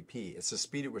 FODMAP. It's the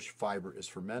speed at which fiber is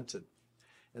fermented.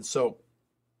 And so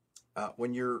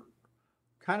when you're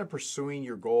kind of pursuing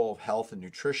your goal of health and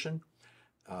nutrition,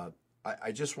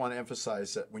 I just want to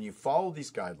emphasize that when you follow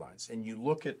these guidelines and you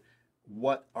look at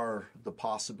what are the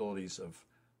possibilities of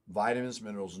vitamins,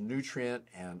 minerals, nutrient,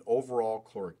 and overall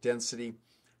caloric density,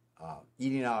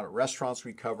 eating out at restaurants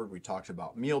we covered, we talked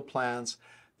about meal plans.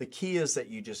 The key is that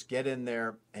you just get in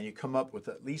there and you come up with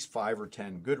at least 5 or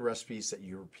 10 good recipes that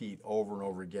you repeat over and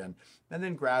over again, and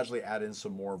then gradually add in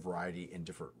some more variety in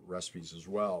different recipes as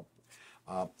well.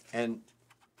 And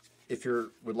if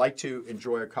you would like to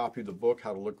enjoy a copy of the book,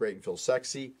 How to Look Great and Feel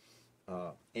Sexy,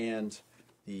 and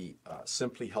the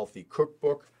Simply Healthy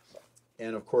Cookbook,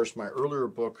 and of course my earlier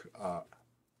book,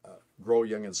 Grow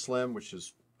Young and Slim, which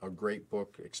is a great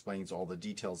book, explains all the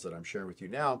details that I'm sharing with you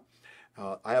now.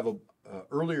 I have a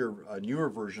newer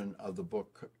version of the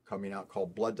book coming out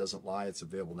called Blood Doesn't Lie. It's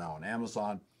available now on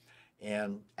Amazon.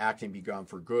 and Acne Be Gone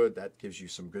for Good. That gives you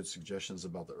some good suggestions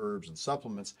about the herbs and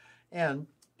supplements. And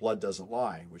Blood Doesn't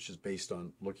Lie, which is based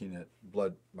on looking at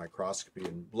blood microscopy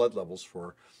and blood levels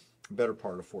for a better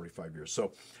part of 45 years.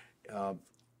 So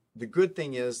the good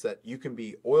thing is that you can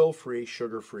be oil-free,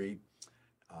 sugar-free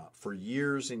for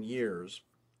years and years.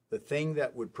 The thing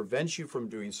that would prevent you from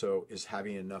doing so is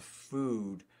having enough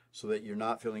food so that you're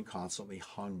not feeling constantly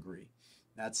hungry.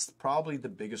 That's probably the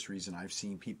biggest reason I've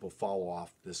seen people fall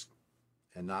off this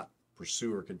and not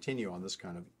pursue or continue on this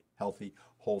kind of healthy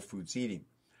whole foods eating.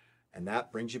 And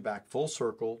that brings you back full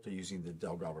circle to using the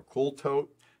Delgado Cool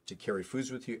Tote to carry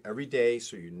foods with you every day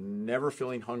so you're never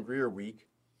feeling hungry or weak.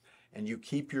 And you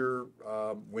keep your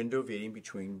window of eating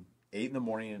between 8 in the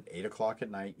morning and 8 o'clock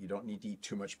at night. You don't need to eat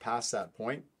too much past that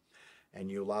point. And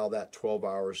you allow that 12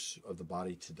 hours of the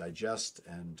body to digest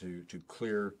and to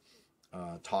clear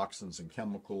toxins and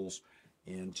chemicals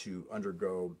and to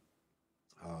undergo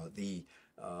the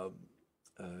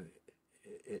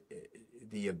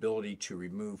ability to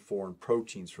remove foreign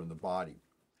proteins from the body.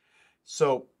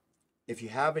 So if you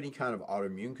have any kind of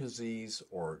autoimmune disease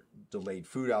or delayed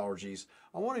food allergies,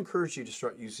 I want to encourage you to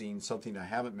start using something I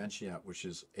haven't mentioned yet, which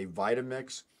is a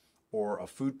Vitamix or a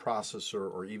food processor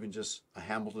or even just a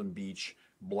Hamilton Beach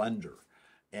blender.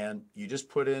 And you just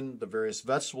put in the various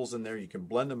vegetables in there. You can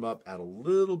blend them up, add a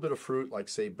little bit of fruit, like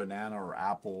say banana or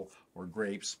apple or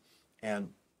grapes. And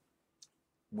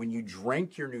when you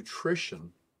drink your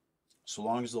nutrition, so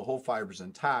long as the whole fiber is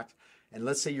intact, and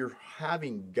let's say you're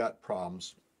having gut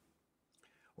problems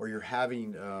or you're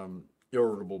having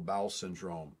irritable bowel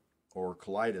syndrome or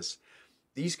colitis,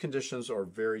 these conditions are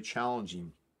very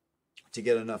challenging to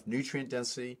get enough nutrient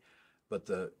density, but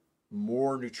the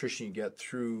more nutrition you get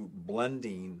through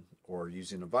blending or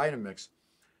using a Vitamix,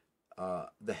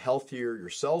 the healthier your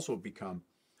cells will become.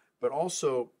 But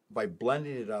also by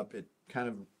blending it up, it kind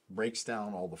of breaks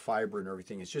down all the fiber and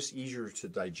everything. It's just easier to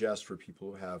digest for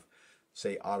people who have,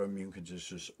 say, autoimmune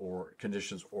conditions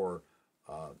or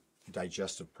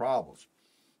digestive problems.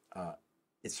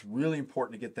 It's really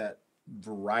important to get that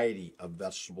variety of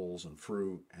vegetables and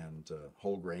fruit and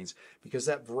whole grains, because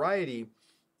that variety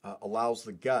allows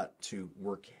the gut to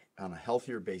work on a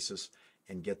healthier basis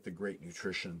and get the great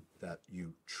nutrition that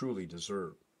you truly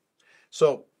deserve.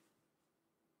 So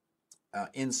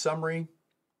in summary,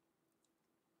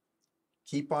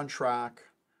 keep on track.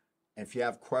 If you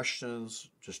have questions,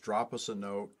 just drop us a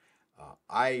note.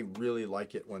 I really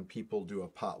like it when people do a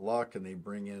potluck and they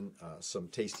bring in some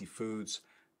tasty foods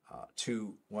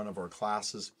to one of our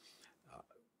classes.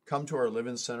 Come to our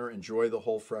Living Center, enjoy the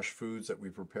whole fresh foods that we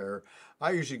prepare.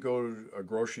 I usually go to a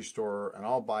grocery store and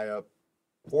I'll buy up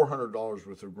 $400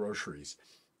 worth of groceries.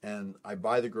 And I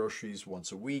buy the groceries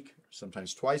once a week,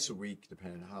 sometimes twice a week,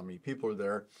 depending on how many people are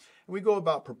there. And we go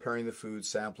about preparing the food,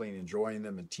 sampling, enjoying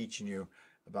them, and teaching you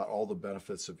about all the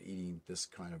benefits of eating this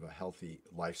kind of a healthy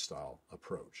lifestyle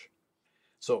approach.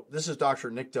 So this is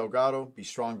Dr. Nick Delgado. Be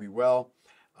strong, be well.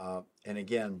 And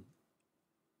again,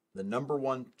 the number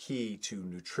one key to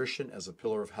nutrition as a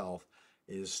pillar of health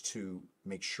is to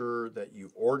make sure that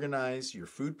you organize your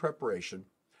food preparation,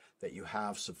 that you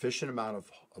have sufficient amount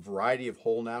of a variety of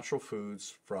whole natural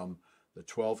foods from the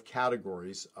 12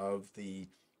 categories of the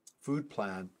food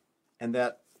plan, and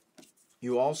that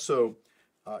you also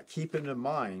keep in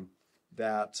mind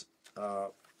that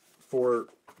for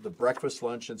the breakfast,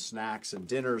 lunch, and snacks and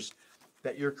dinners,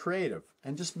 that you're creative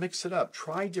and just mix it up.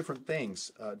 Try different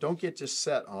things. Don't get just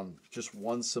set on just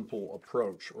one simple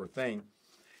approach or thing.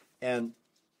 And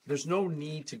there's no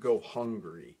need to go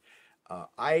hungry.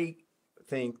 I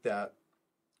think that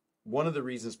one of the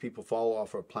reasons people fall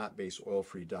off a plant-based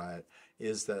oil-free diet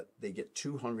is that they get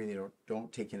too hungry and they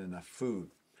don't take in enough food.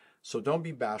 So don't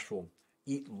be bashful.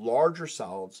 Eat larger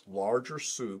salads, larger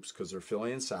soups, because they're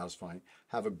filling and satisfying.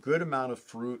 Have a good amount of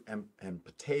fruit and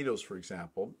potatoes, for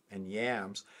example, and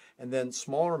yams, and then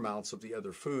smaller amounts of the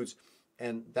other foods,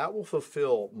 and that will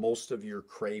fulfill most of your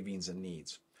cravings and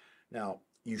needs. Now,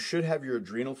 you should have your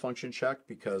adrenal function checked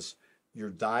because your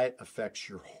diet affects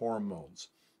your hormones,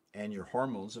 and your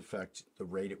hormones affect the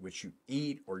rate at which you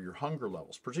eat or your hunger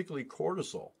levels, particularly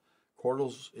cortisol.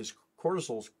 Cortisol is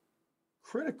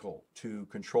critical to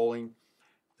controlling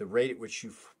the rate at which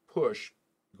you push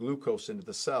glucose into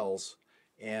the cells,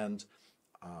 and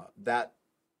that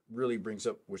really brings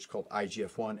up what's called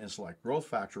IGF-1, insulin-like growth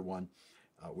factor 1,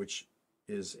 which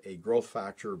is a growth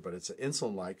factor, but it's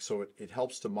insulin-like, so it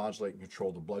helps to modulate and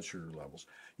control the blood sugar levels.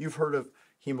 You've heard of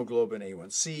hemoglobin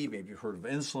A1C, maybe you've heard of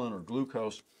insulin or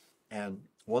glucose, and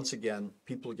once again,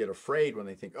 people get afraid when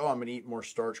they think, oh, I'm going to eat more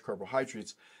starch,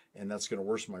 carbohydrates, and that's going to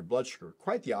worsen my blood sugar.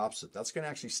 Quite the opposite. That's going to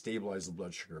actually stabilize the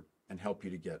blood sugar and help you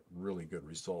to get really good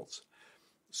results.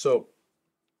 So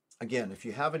again, if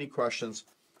you have any questions,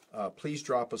 please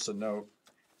drop us a note.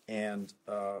 And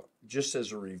just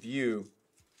as a review,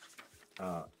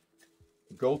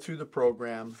 go through the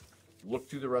program, look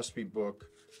through the recipe book,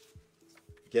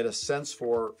 get a sense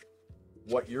for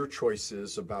what your choice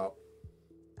is about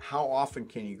how often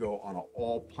can you go on an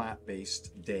all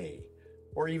plant-based day,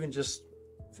 or even just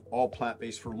all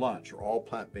plant-based for lunch, or all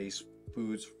plant-based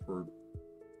foods for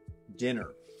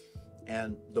dinner.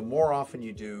 And the more often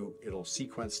you do, it'll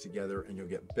sequence together and you'll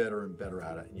get better and better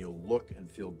at it, and you'll look and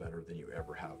feel better than you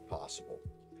ever have possible.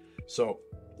 So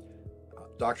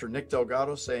Dr. Nick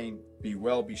Delgado saying, be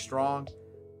well, be strong,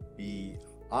 be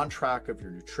on track of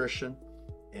your nutrition.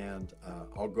 And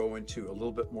I'll go into a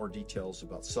little bit more details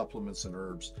about supplements and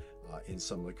herbs in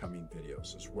some of the coming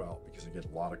videos as well, because I get a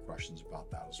lot of questions about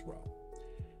that as well.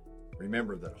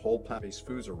 Remember that whole plant-based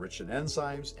foods are rich in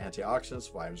enzymes,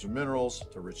 antioxidants, vitamins and minerals.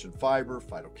 They're rich in fiber,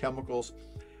 phytochemicals,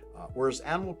 whereas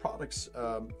animal products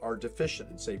are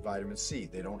deficient in, say, vitamin C.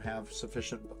 They don't have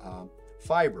sufficient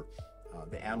fiber.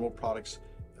 The animal products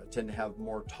tend to have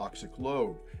more toxic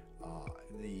load.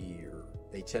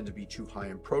 They tend to be too high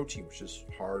in protein, which is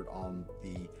hard on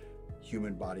the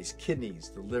human body's kidneys,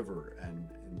 the liver, and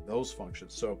those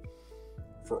functions. So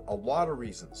for a lot of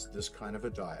reasons, this kind of a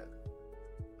diet,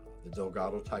 the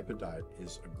Delgado type of diet,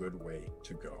 is a good way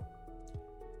to go.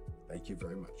 Thank you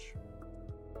very much.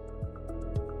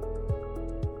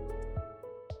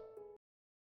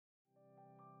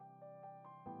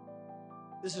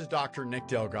 This is Dr. Nick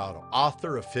Delgado,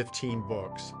 author of 15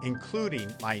 books,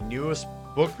 including my newest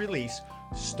book release,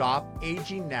 Stop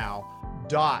Aging Now.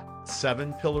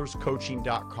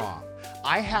 7pillarscoaching.com.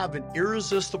 I have an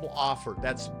irresistible offer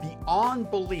that's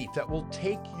beyond belief that will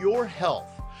take your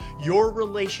health, your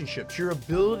relationships, your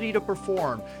ability to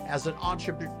perform as an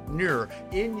entrepreneur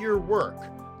in your work.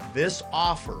 This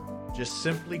offer, just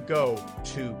simply go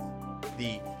to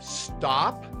the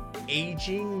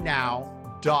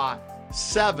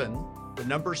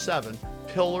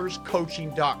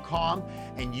pillarscoaching.com,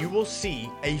 and you will see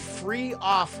a free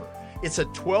offer. It's a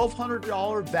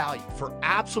 $1,200 value for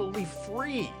absolutely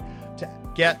free to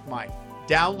get my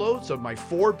downloads of my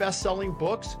 4 best-selling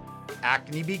books,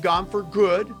 Acne Be Gone for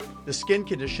Good, The Skin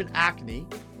Condition Acne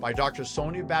by Dr.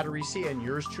 Sonia Batterisi and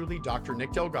yours truly, Dr.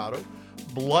 Nick Delgado,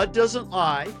 Blood Doesn't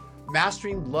Lie,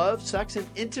 Mastering Love, Sex, and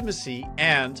Intimacy,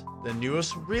 and the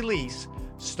newest release,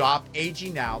 Stop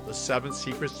Aging Now, The 7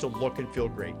 Secrets to Look and Feel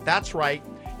Great. That's right,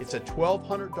 it's a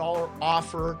 $1,200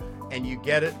 offer, and you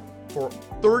get it for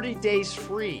 30 days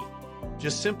free.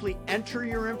 Just simply enter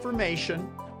your information.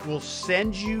 We'll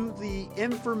send you the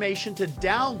information to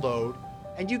download,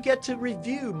 and you get to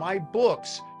review my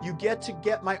books. You get to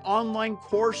get my online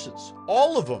courses,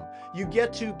 all of them. You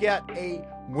get to get a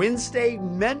Wednesday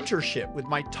mentorship with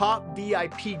my top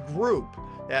VIP group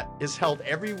that is held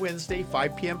every Wednesday,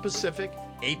 5 p.m. Pacific,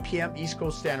 8 p.m. East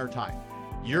Coast Standard Time.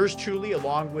 Yours truly,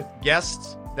 along with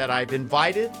guests that I've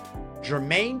invited,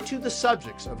 germane to the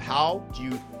subjects of how do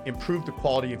you improve the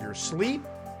quality of your sleep,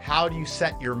 how do you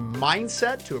set your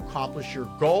mindset to accomplish your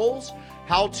goals,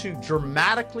 how to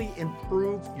dramatically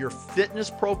improve your fitness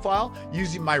profile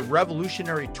using my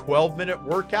revolutionary 12-minute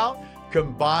workout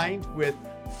combined with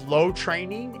flow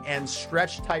training and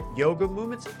stretch type yoga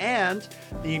movements, and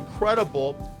the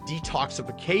incredible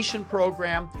detoxification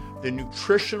program, the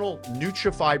nutritional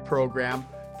Nutrify program,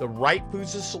 the right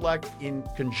foods to select in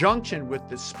conjunction with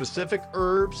the specific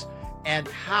herbs, and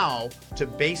how to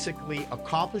basically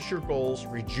accomplish your goals,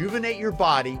 rejuvenate your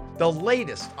body. The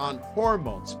latest on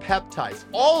hormones, peptides,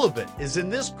 all of it is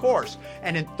in this course.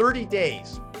 And in 30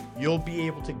 days, you'll be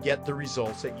able to get the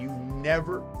results that you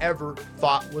never, ever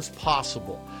thought was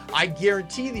possible. I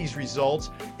guarantee these results,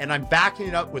 and I'm backing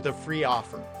it up with a free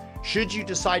offer. Should you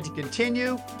decide to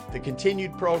continue, the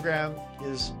continued program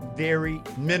is very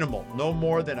minimal, no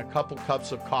more than a couple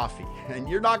cups of coffee. And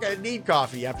you're not going to need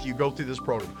coffee after you go through this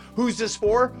program. Who's this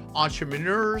for?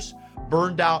 Entrepreneurs,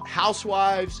 burned out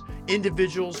housewives,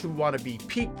 individuals who want to be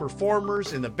peak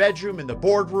performers in the bedroom, in the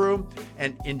boardroom,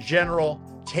 and in general,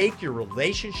 take your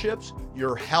relationships,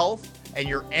 your health, and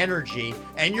your energy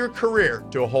and your career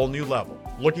to a whole new level.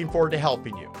 Looking forward to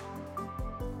helping you.